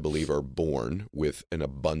areas, I believe, are born with an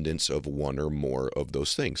abundance of one or more of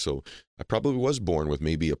those things. So I probably was born with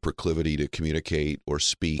maybe a proclivity to communicate or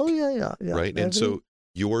speak. Oh, yeah. Right? And so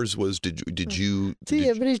yours was, did you... See,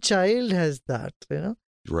 every child has that,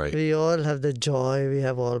 Right. We all have the joy, we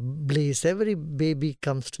have all bliss. Every baby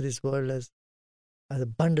comes to this world as a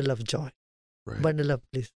bundle of joy, bundle of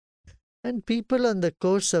bliss. And people on the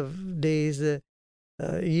course of days,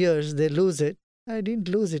 years, they lose it. I didn't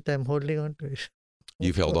lose it. I'm holding on to it.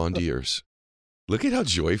 You've held on to yours. Look at how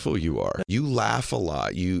joyful you are. You laugh a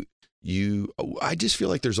lot. I just feel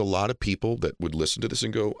like there's a lot of people that would listen to this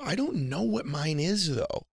and go, I don't know what mine is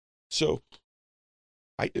though. So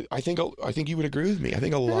I think you would agree with me. I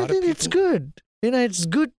think a lot of people. It's good. It's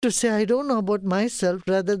good to say, I don't know about myself,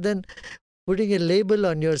 rather than putting a label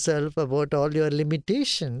on yourself about all your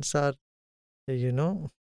limitations or, Do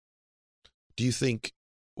you think,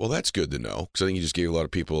 well, that's good to know, because I think you just gave a lot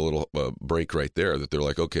of people a little break right there, that they're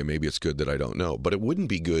like, okay, maybe it's good that I don't know. But it wouldn't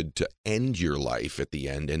be good to end your life at the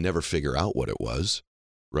end and never figure out what it was,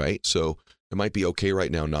 right? So it might be okay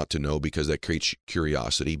right now not to know, because that creates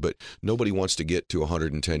curiosity, but nobody wants to get to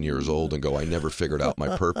 110 years old and go, I never figured out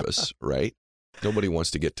my purpose, right? Nobody wants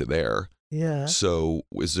to get to there. Yeah. So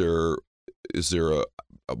is there a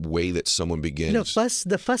way that someone begins?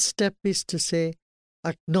 The first step is to say,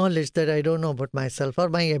 acknowledge that I don't know about myself or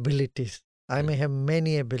my abilities. I may have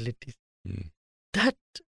many abilities. That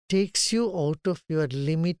takes you out of your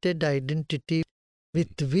limited identity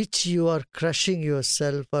with which you are crushing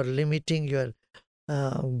yourself or limiting your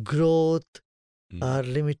growth or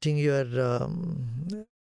limiting your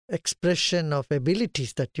expression of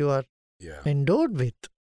abilities that you are endowed with.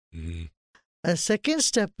 A second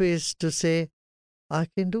step is to say, I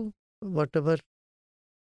can do whatever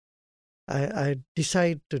I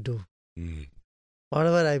decide to do,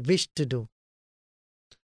 whatever I wish to do.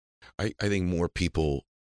 I think more people,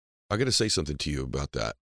 I got to say something to you about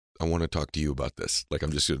that. I want to talk to you about this. Like,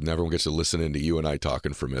 I'm just, everyone gets to listen into you and I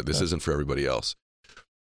talking for a minute. This isn't for everybody else.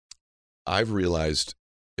 I've realized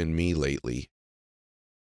in me lately,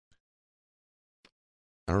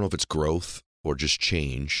 I don't know if it's growth or just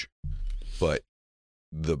change, but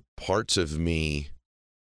the parts of me,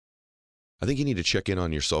 I think you need to check in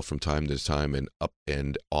on yourself from time to time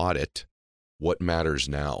and audit what matters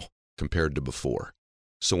now compared to before.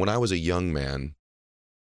 So when I was a young man,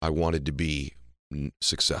 I wanted to be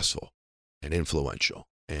successful and influential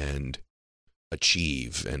and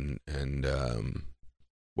achieve and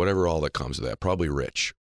whatever all that comes with that. Probably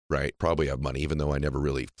rich, right? Probably have money, even though I never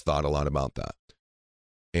really thought a lot about that.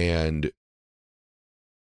 And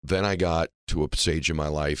then I got to a stage in my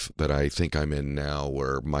life that I think I'm in now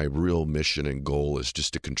where my real mission and goal is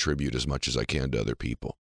just to contribute as much as I can to other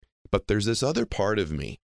people. But there's this other part of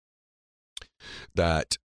me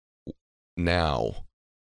that now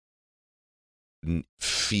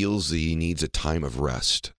feels he needs a time of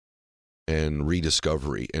rest and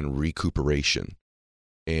rediscovery and recuperation.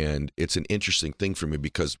 And it's an interesting thing for me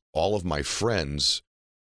because all of my friends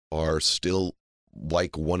are still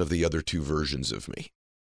like one of the other two versions of me.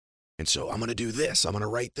 And so I'm going to do this. I'm going to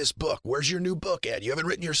write this book. Where's your new book, Ed? You haven't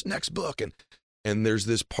written your next book. And there's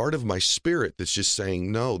this part of my spirit that's just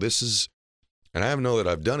saying, no, this is, and I don't know that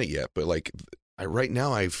I've done it yet, but like right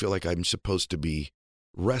now I feel like I'm supposed to be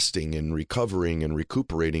resting and recovering and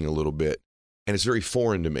recuperating a little bit. And it's very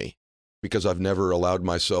foreign to me because I've never allowed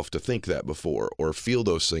myself to think that before or feel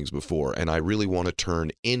those things before. And I really want to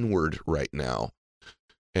turn inward right now.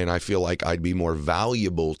 And I feel like I'd be more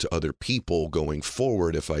valuable to other people going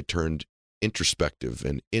forward if I turned introspective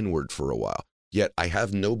and inward for a while. Yet I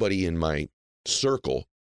have nobody in my circle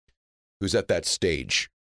who's at that stage.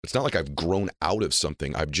 It's not like I've grown out of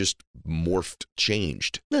something. I've just morphed,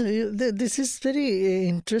 changed. No, this is very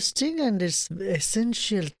interesting, and it's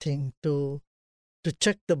essential thing to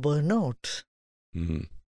check the burnout. Mm-hmm.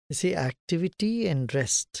 You see, activity and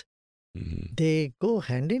rest, Mm-hmm. they go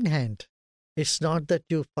hand in hand. It's not that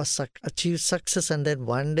you first achieve success and then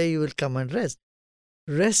one day you will come and rest.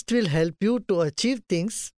 Rest will help you to achieve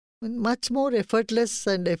things in much more effortless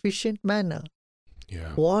and efficient manner. Yeah.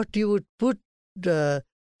 What you would put,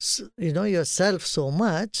 yourself so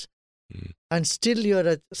much, and still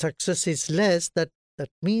your success is less, that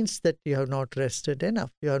means that you have not rested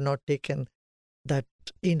enough. You have not taken that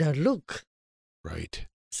inner look. Right.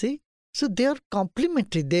 See? So they are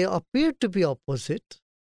complementary. They appear to be opposite,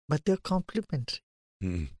 but they're complementary.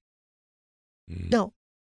 Mm. Mm. Now,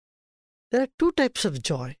 there are two types of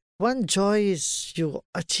joy. One joy is you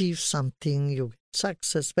achieve something, you get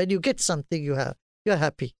success. When you get something, you're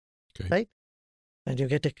happy, Okay. right? And you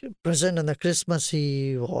get a present on the Christmas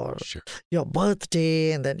Eve or Sure. your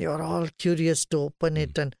birthday, and then you're all curious to open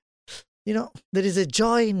it. And, there is a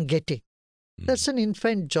joy in getting. That's an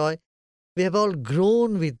infant joy. We have all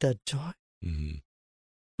grown with that joy. Mm-hmm.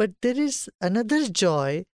 But there is another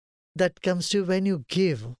joy that comes to when you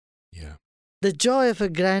give. Yeah. The joy of a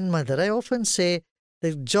grandmother. I often say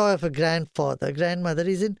the joy of a grandmother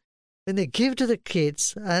is in when they give to the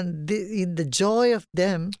kids, and in the joy of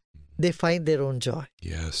them, they find their own joy.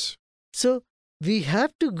 Yes. So we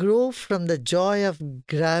have to grow from the joy of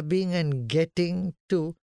grabbing and getting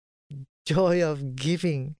to joy of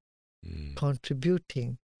giving,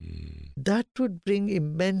 contributing. That would bring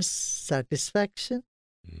immense satisfaction,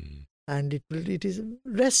 and it is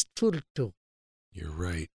restful too. You're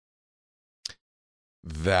right.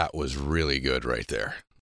 That was really good right there.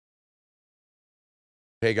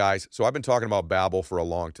 Hey guys, so I've been talking about Babbel for a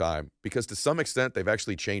long time because to some extent they've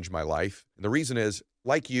actually changed my life. And the reason is,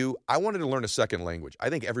 like you, I wanted to learn a second language.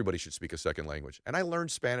 I think everybody should speak a second language. And I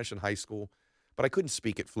learned Spanish in high school, but I couldn't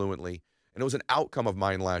speak it fluently. And it was an outcome of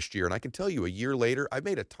mine last year. And I can tell you, a year later, I've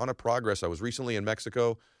made a ton of progress. I was recently in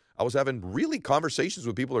Mexico. I was having really conversations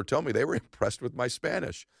with people who are telling me they were impressed with my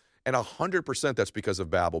Spanish. And 100% that's because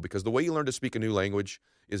of Babbel, because the way you learn to speak a new language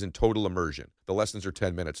is in total immersion. The lessons are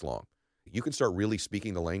 10 minutes long. You can start really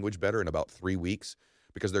speaking the language better in about 3 weeks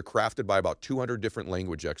because they're crafted by about 200 different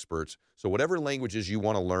language experts. So whatever languages you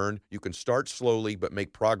want to learn, you can start slowly but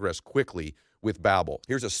make progress quickly with Babbel.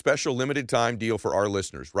 Here's a special limited time deal for our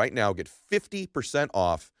listeners. Right now, get 50%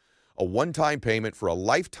 off a one-time payment for a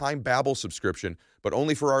lifetime Babbel subscription, but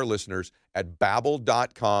only for our listeners at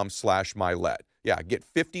babbel.com/mylet. Yeah, get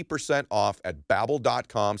 50% off at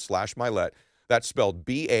babbel.com/mylet. That's spelled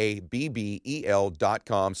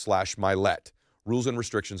BABBEL.com/mylet. Rules and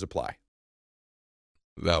restrictions apply.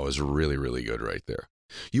 That was really, really good right there.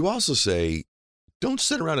 You also say, don't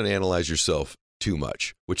sit around and analyze yourself too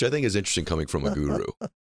much, which I think is interesting coming from a guru,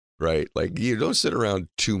 right? Like you don't sit around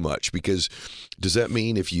too much, because does that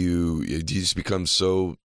mean do you just become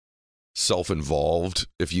so self-involved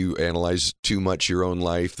if you analyze too much your own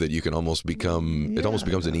life that you can almost become, it almost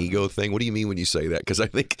becomes an ego thing? What do you mean when you say that? Because I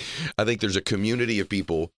think there's a community of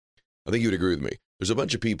people, I think you would agree with me. There's a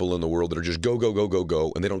bunch of people in the world that are just go, go, go, go,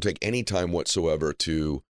 go, and they don't take any time whatsoever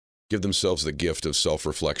to give themselves the gift of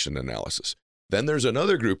self-reflection and analysis. Then there's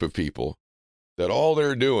another group of people that all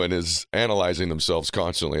they're doing is analyzing themselves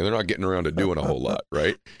constantly, and they're not getting around to doing a whole lot,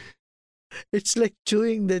 right? It's like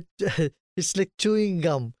chewing it's like chewing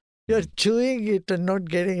gum. You're chewing it and not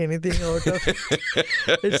getting anything out of it.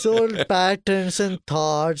 It's all patterns and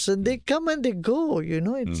thoughts, and they come and they go,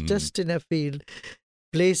 it's just in a field.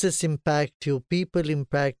 Places impact you, people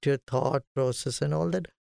impact your thought process and all that.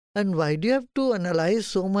 And why do you have to analyze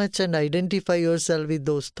so much and identify yourself with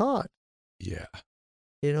those thoughts? Yeah.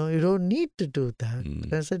 You don't need to do that.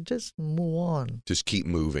 I said, just move on. Just keep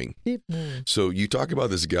moving. Keep moving. So you talk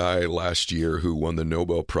about this guy last year who won the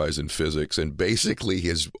Nobel Prize in Physics, and basically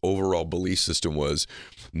his overall belief system was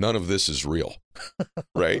none of this is real,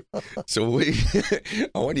 right? So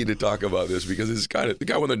I want you to talk about this, because the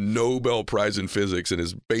guy won the Nobel Prize in Physics, and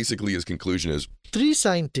his conclusion is 3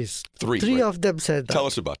 scientists. Three right? of them said that. Tell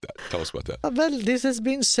us about that. Well, this has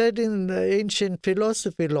been said in the ancient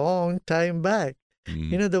philosophy long time back.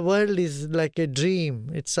 The world is like a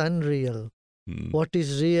dream. It's unreal. What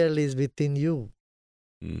is real is within you.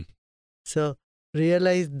 So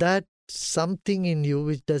realize that something in you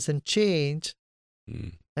which doesn't change,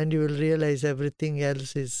 and you will realize everything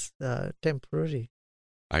else is temporary.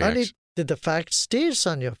 The fact stares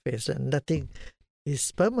on your face, and nothing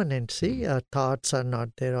is permanent. See, our thoughts are not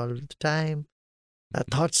there all the time. Our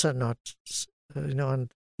thoughts are not,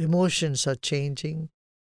 emotions are changing.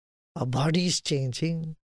 Our body is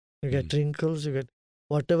changing. You get wrinkles, you get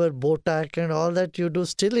whatever Botox and all that you do,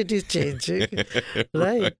 still it is changing.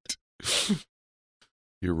 Right?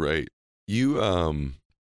 You're right. You've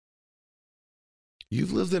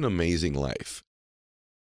lived an amazing life.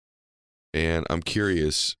 And I'm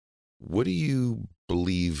curious, what do you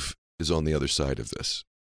believe is on the other side of this?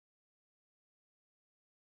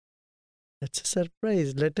 That's a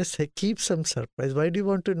surprise. Let us keep some surprise. Why do you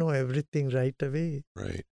want to know everything right away?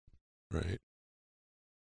 Right.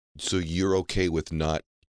 So you're okay with not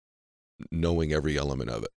knowing every element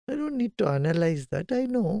of it? I don't need to analyze that. I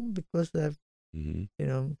know, because I've, when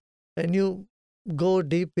you go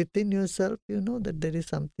deep within yourself, you know that there is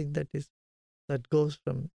something that goes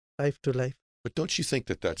from life to life. But don't you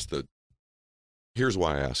think here's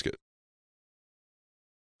why I ask it.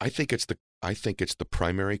 I think it's the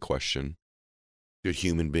primary question that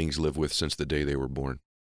human beings live with since the day they were born.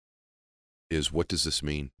 Is, what does this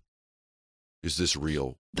mean? Is this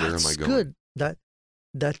real? Where am I going? Good.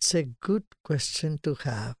 That's a good question to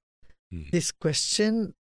have. This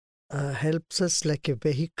question helps us like a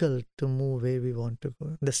vehicle to move where we want to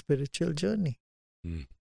go, the spiritual journey.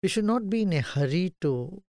 We should not be in a hurry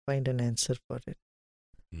to find an answer for it.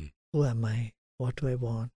 Who am I? What do I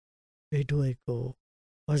want? Where do I go?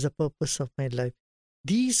 What's the purpose of my life?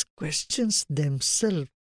 These questions themselves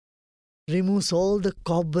removes all the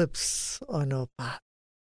cobwebs on our path.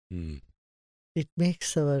 It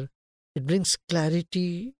brings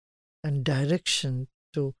clarity and direction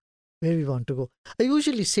to where we want to go. I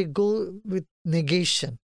usually say go with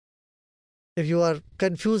negation. If you are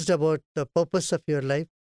confused about the purpose of your life,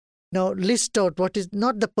 now list out what is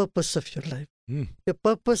not the purpose of your life. The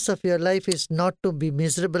purpose of your life is not to be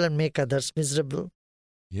miserable and make others miserable.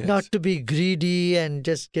 Yes. Not to be greedy and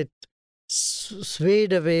just get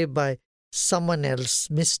swayed away by someone else's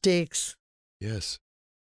mistakes. Yes.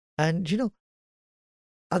 And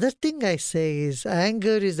other thing I say is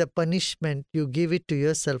anger is a punishment you give it to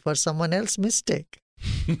yourself for someone else's mistake.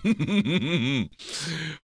 Man,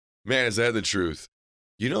 is that the truth?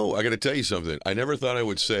 I got to tell you something. I never thought I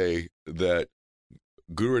would say that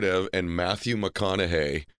Gurudev and Matthew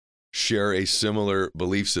McConaughey share a similar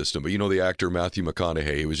belief system. But the actor Matthew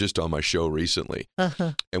McConaughey, he was just on my show recently.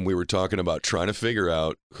 And we were talking about trying to figure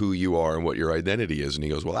out who you are and what your identity is. And he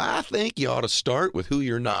goes, well, I think you ought to start with who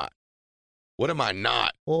you're not. What am I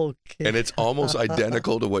not? Okay. And it's almost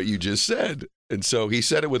identical to what you just said. And so he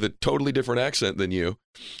said it with a totally different accent than you,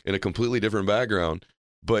 in a completely different background.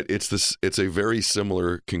 But it's a very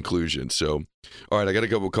similar conclusion. So, all right, I got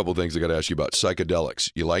a couple things I got to ask you about.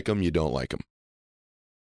 Psychedelics. You like them? You don't like them?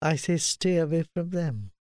 I say stay away from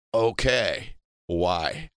them. Okay.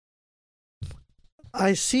 Why?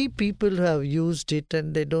 I see people who have used it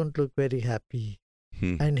and they don't look very happy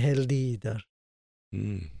and healthy either.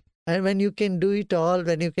 And when you can do it all,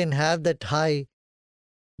 when you can have that high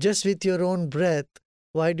just with your own breath,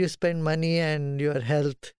 Why do you spend money and your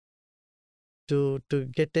health to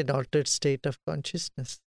get an altered state of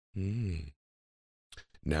consciousness?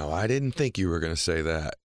 Now, I didn't think you were going to say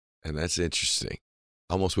that, and that's interesting.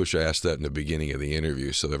 I almost wish I asked that in the beginning of the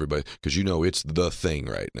interview so everybody, because it's the thing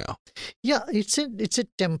right now. Yeah, it's a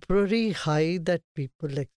temporary high that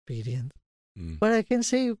people experience. But I can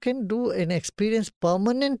say you can do an experience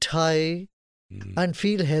permanent high and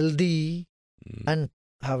feel healthy and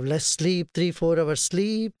have less sleep, 3-4 hours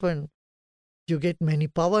sleep, and you get many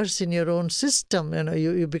powers in your own system.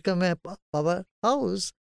 You become a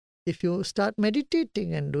powerhouse if you start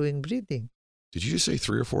meditating and doing breathing. Did you just say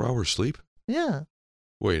 3 or 4 hours sleep? Yeah.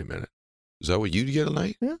 Wait a minute. Is that what you get a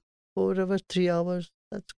night? Yeah. 4 hours, 3 hours.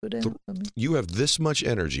 That's good enough for me. You have this much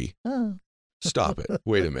energy. Stop it.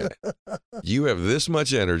 Wait a minute. You have this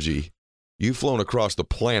much energy. You've flown across the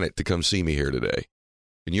planet to come see me here today.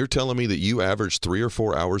 And you're telling me that you average 3 or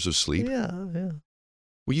 4 hours of sleep? Yeah.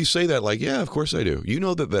 Well, you say that like, yeah, of course I do. You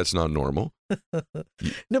know that that's not normal.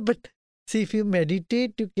 No, but see, if you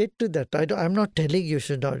meditate, you get to that. I'm not telling you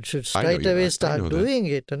should straight away start doing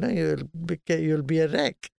it. You'll be a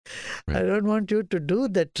wreck. Right. I don't want you to do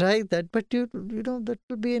that. Try that, but that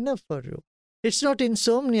will be enough for you. It's not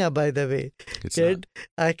insomnia, by the way. It's not.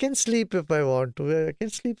 I can sleep if I want to. I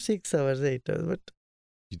can sleep 6 hours, 8 hours, but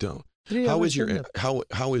you don't. 3 How hours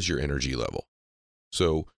is your energy level?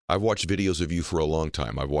 So I've watched videos of you for a long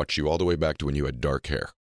time. I've watched you all the way back to when you had dark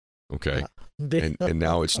hair. Okay. And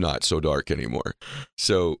now it's not so dark anymore.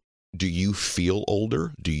 So do you feel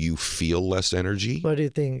older? Do you feel less energy? What do you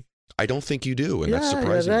think? I don't think you do. And that's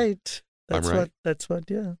surprising. You're right. I'm right. That's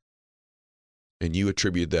what, yeah. And you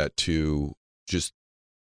attribute that to just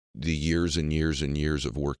the years and years and years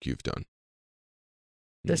of work you've done.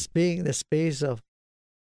 Just being the space of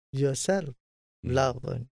yourself, love,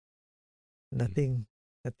 and nothing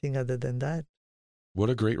other than that. What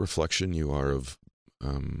a great reflection you are of,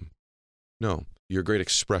 you're a great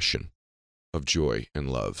expression of joy and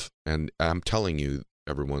love. And I'm telling you,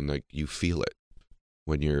 everyone, like you feel it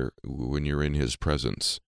when you're in his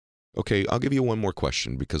presence. Okay, I'll give you one more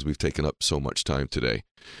question because we've taken up so much time today.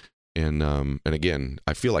 And again,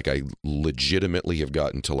 I feel like I legitimately have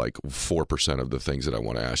gotten to like 4% of the things that I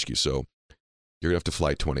want to ask you. So you're going to have to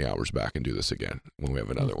fly 20 hours back and do this again when we have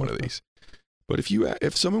another one of these. But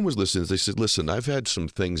if someone was listening, they said, listen, I've had some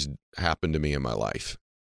things happen to me in my life.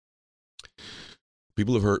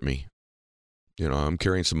 People have hurt me. I'm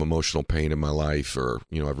carrying some emotional pain in my life, or,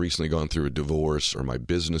 I've recently gone through a divorce, or my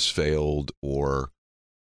business failed, or,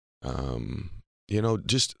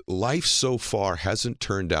 just life so far hasn't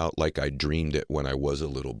turned out like I dreamed it when I was a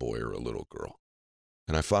little boy or a little girl.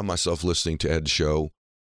 And I found myself listening to Ed's show,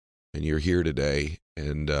 and you're here today,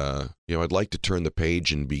 and, I'd like to turn the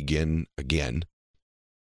page and begin again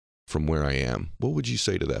from where I am. What would you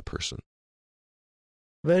say to that person?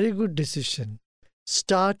 Very good decision.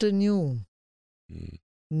 Start anew.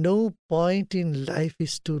 No point in life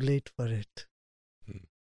is too late for it.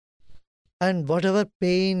 And whatever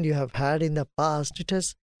pain you have had in the past, it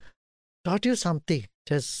has taught you something. It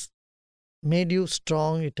has made you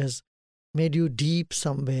strong. It has made you deep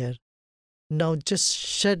somewhere. Now just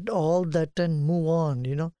shed all that and move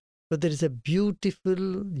on, But there is a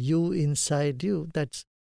beautiful you inside you that's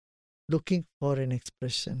looking for an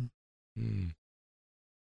expression.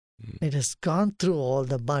 It has gone through all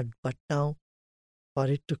the mud, but now for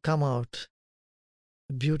it to come out,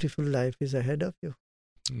 a beautiful life is ahead of you.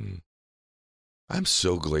 I'm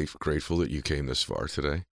so grateful that you came this far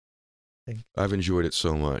today. Thank you. I've enjoyed it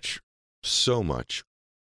so much. So much.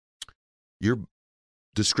 Your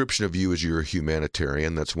description of you is you're a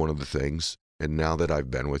humanitarian. That's one of the things. And now that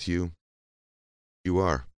I've been with you, you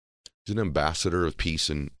are. He's an ambassador of peace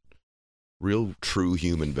and real, true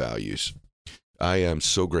human values. I am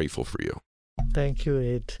so grateful for you. Thank you,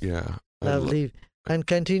 Ed. Yeah. Lovely. And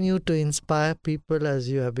continue to inspire people as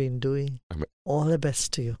you have been doing. All the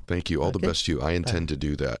best to you. Thank you. All the best to you. I intend to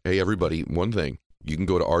do that. Hey, everybody, one thing. You can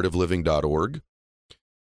go to artofliving.org.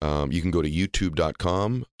 You can go to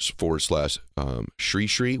youtube.com/Shri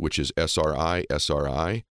Shri, which is SRI.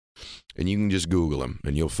 And you can just Google him,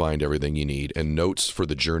 and you'll find everything you need. And Notes for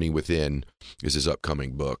the Journey Within is his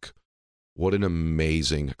upcoming book. What an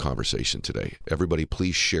amazing conversation today. Everybody,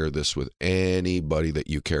 please share this with anybody that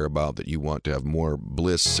you care about, that you want to have more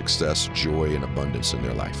bliss, success, joy, and abundance in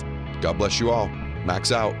their life. God bless you all.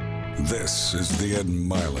 Max out. This is the Ed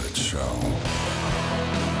Milet Show.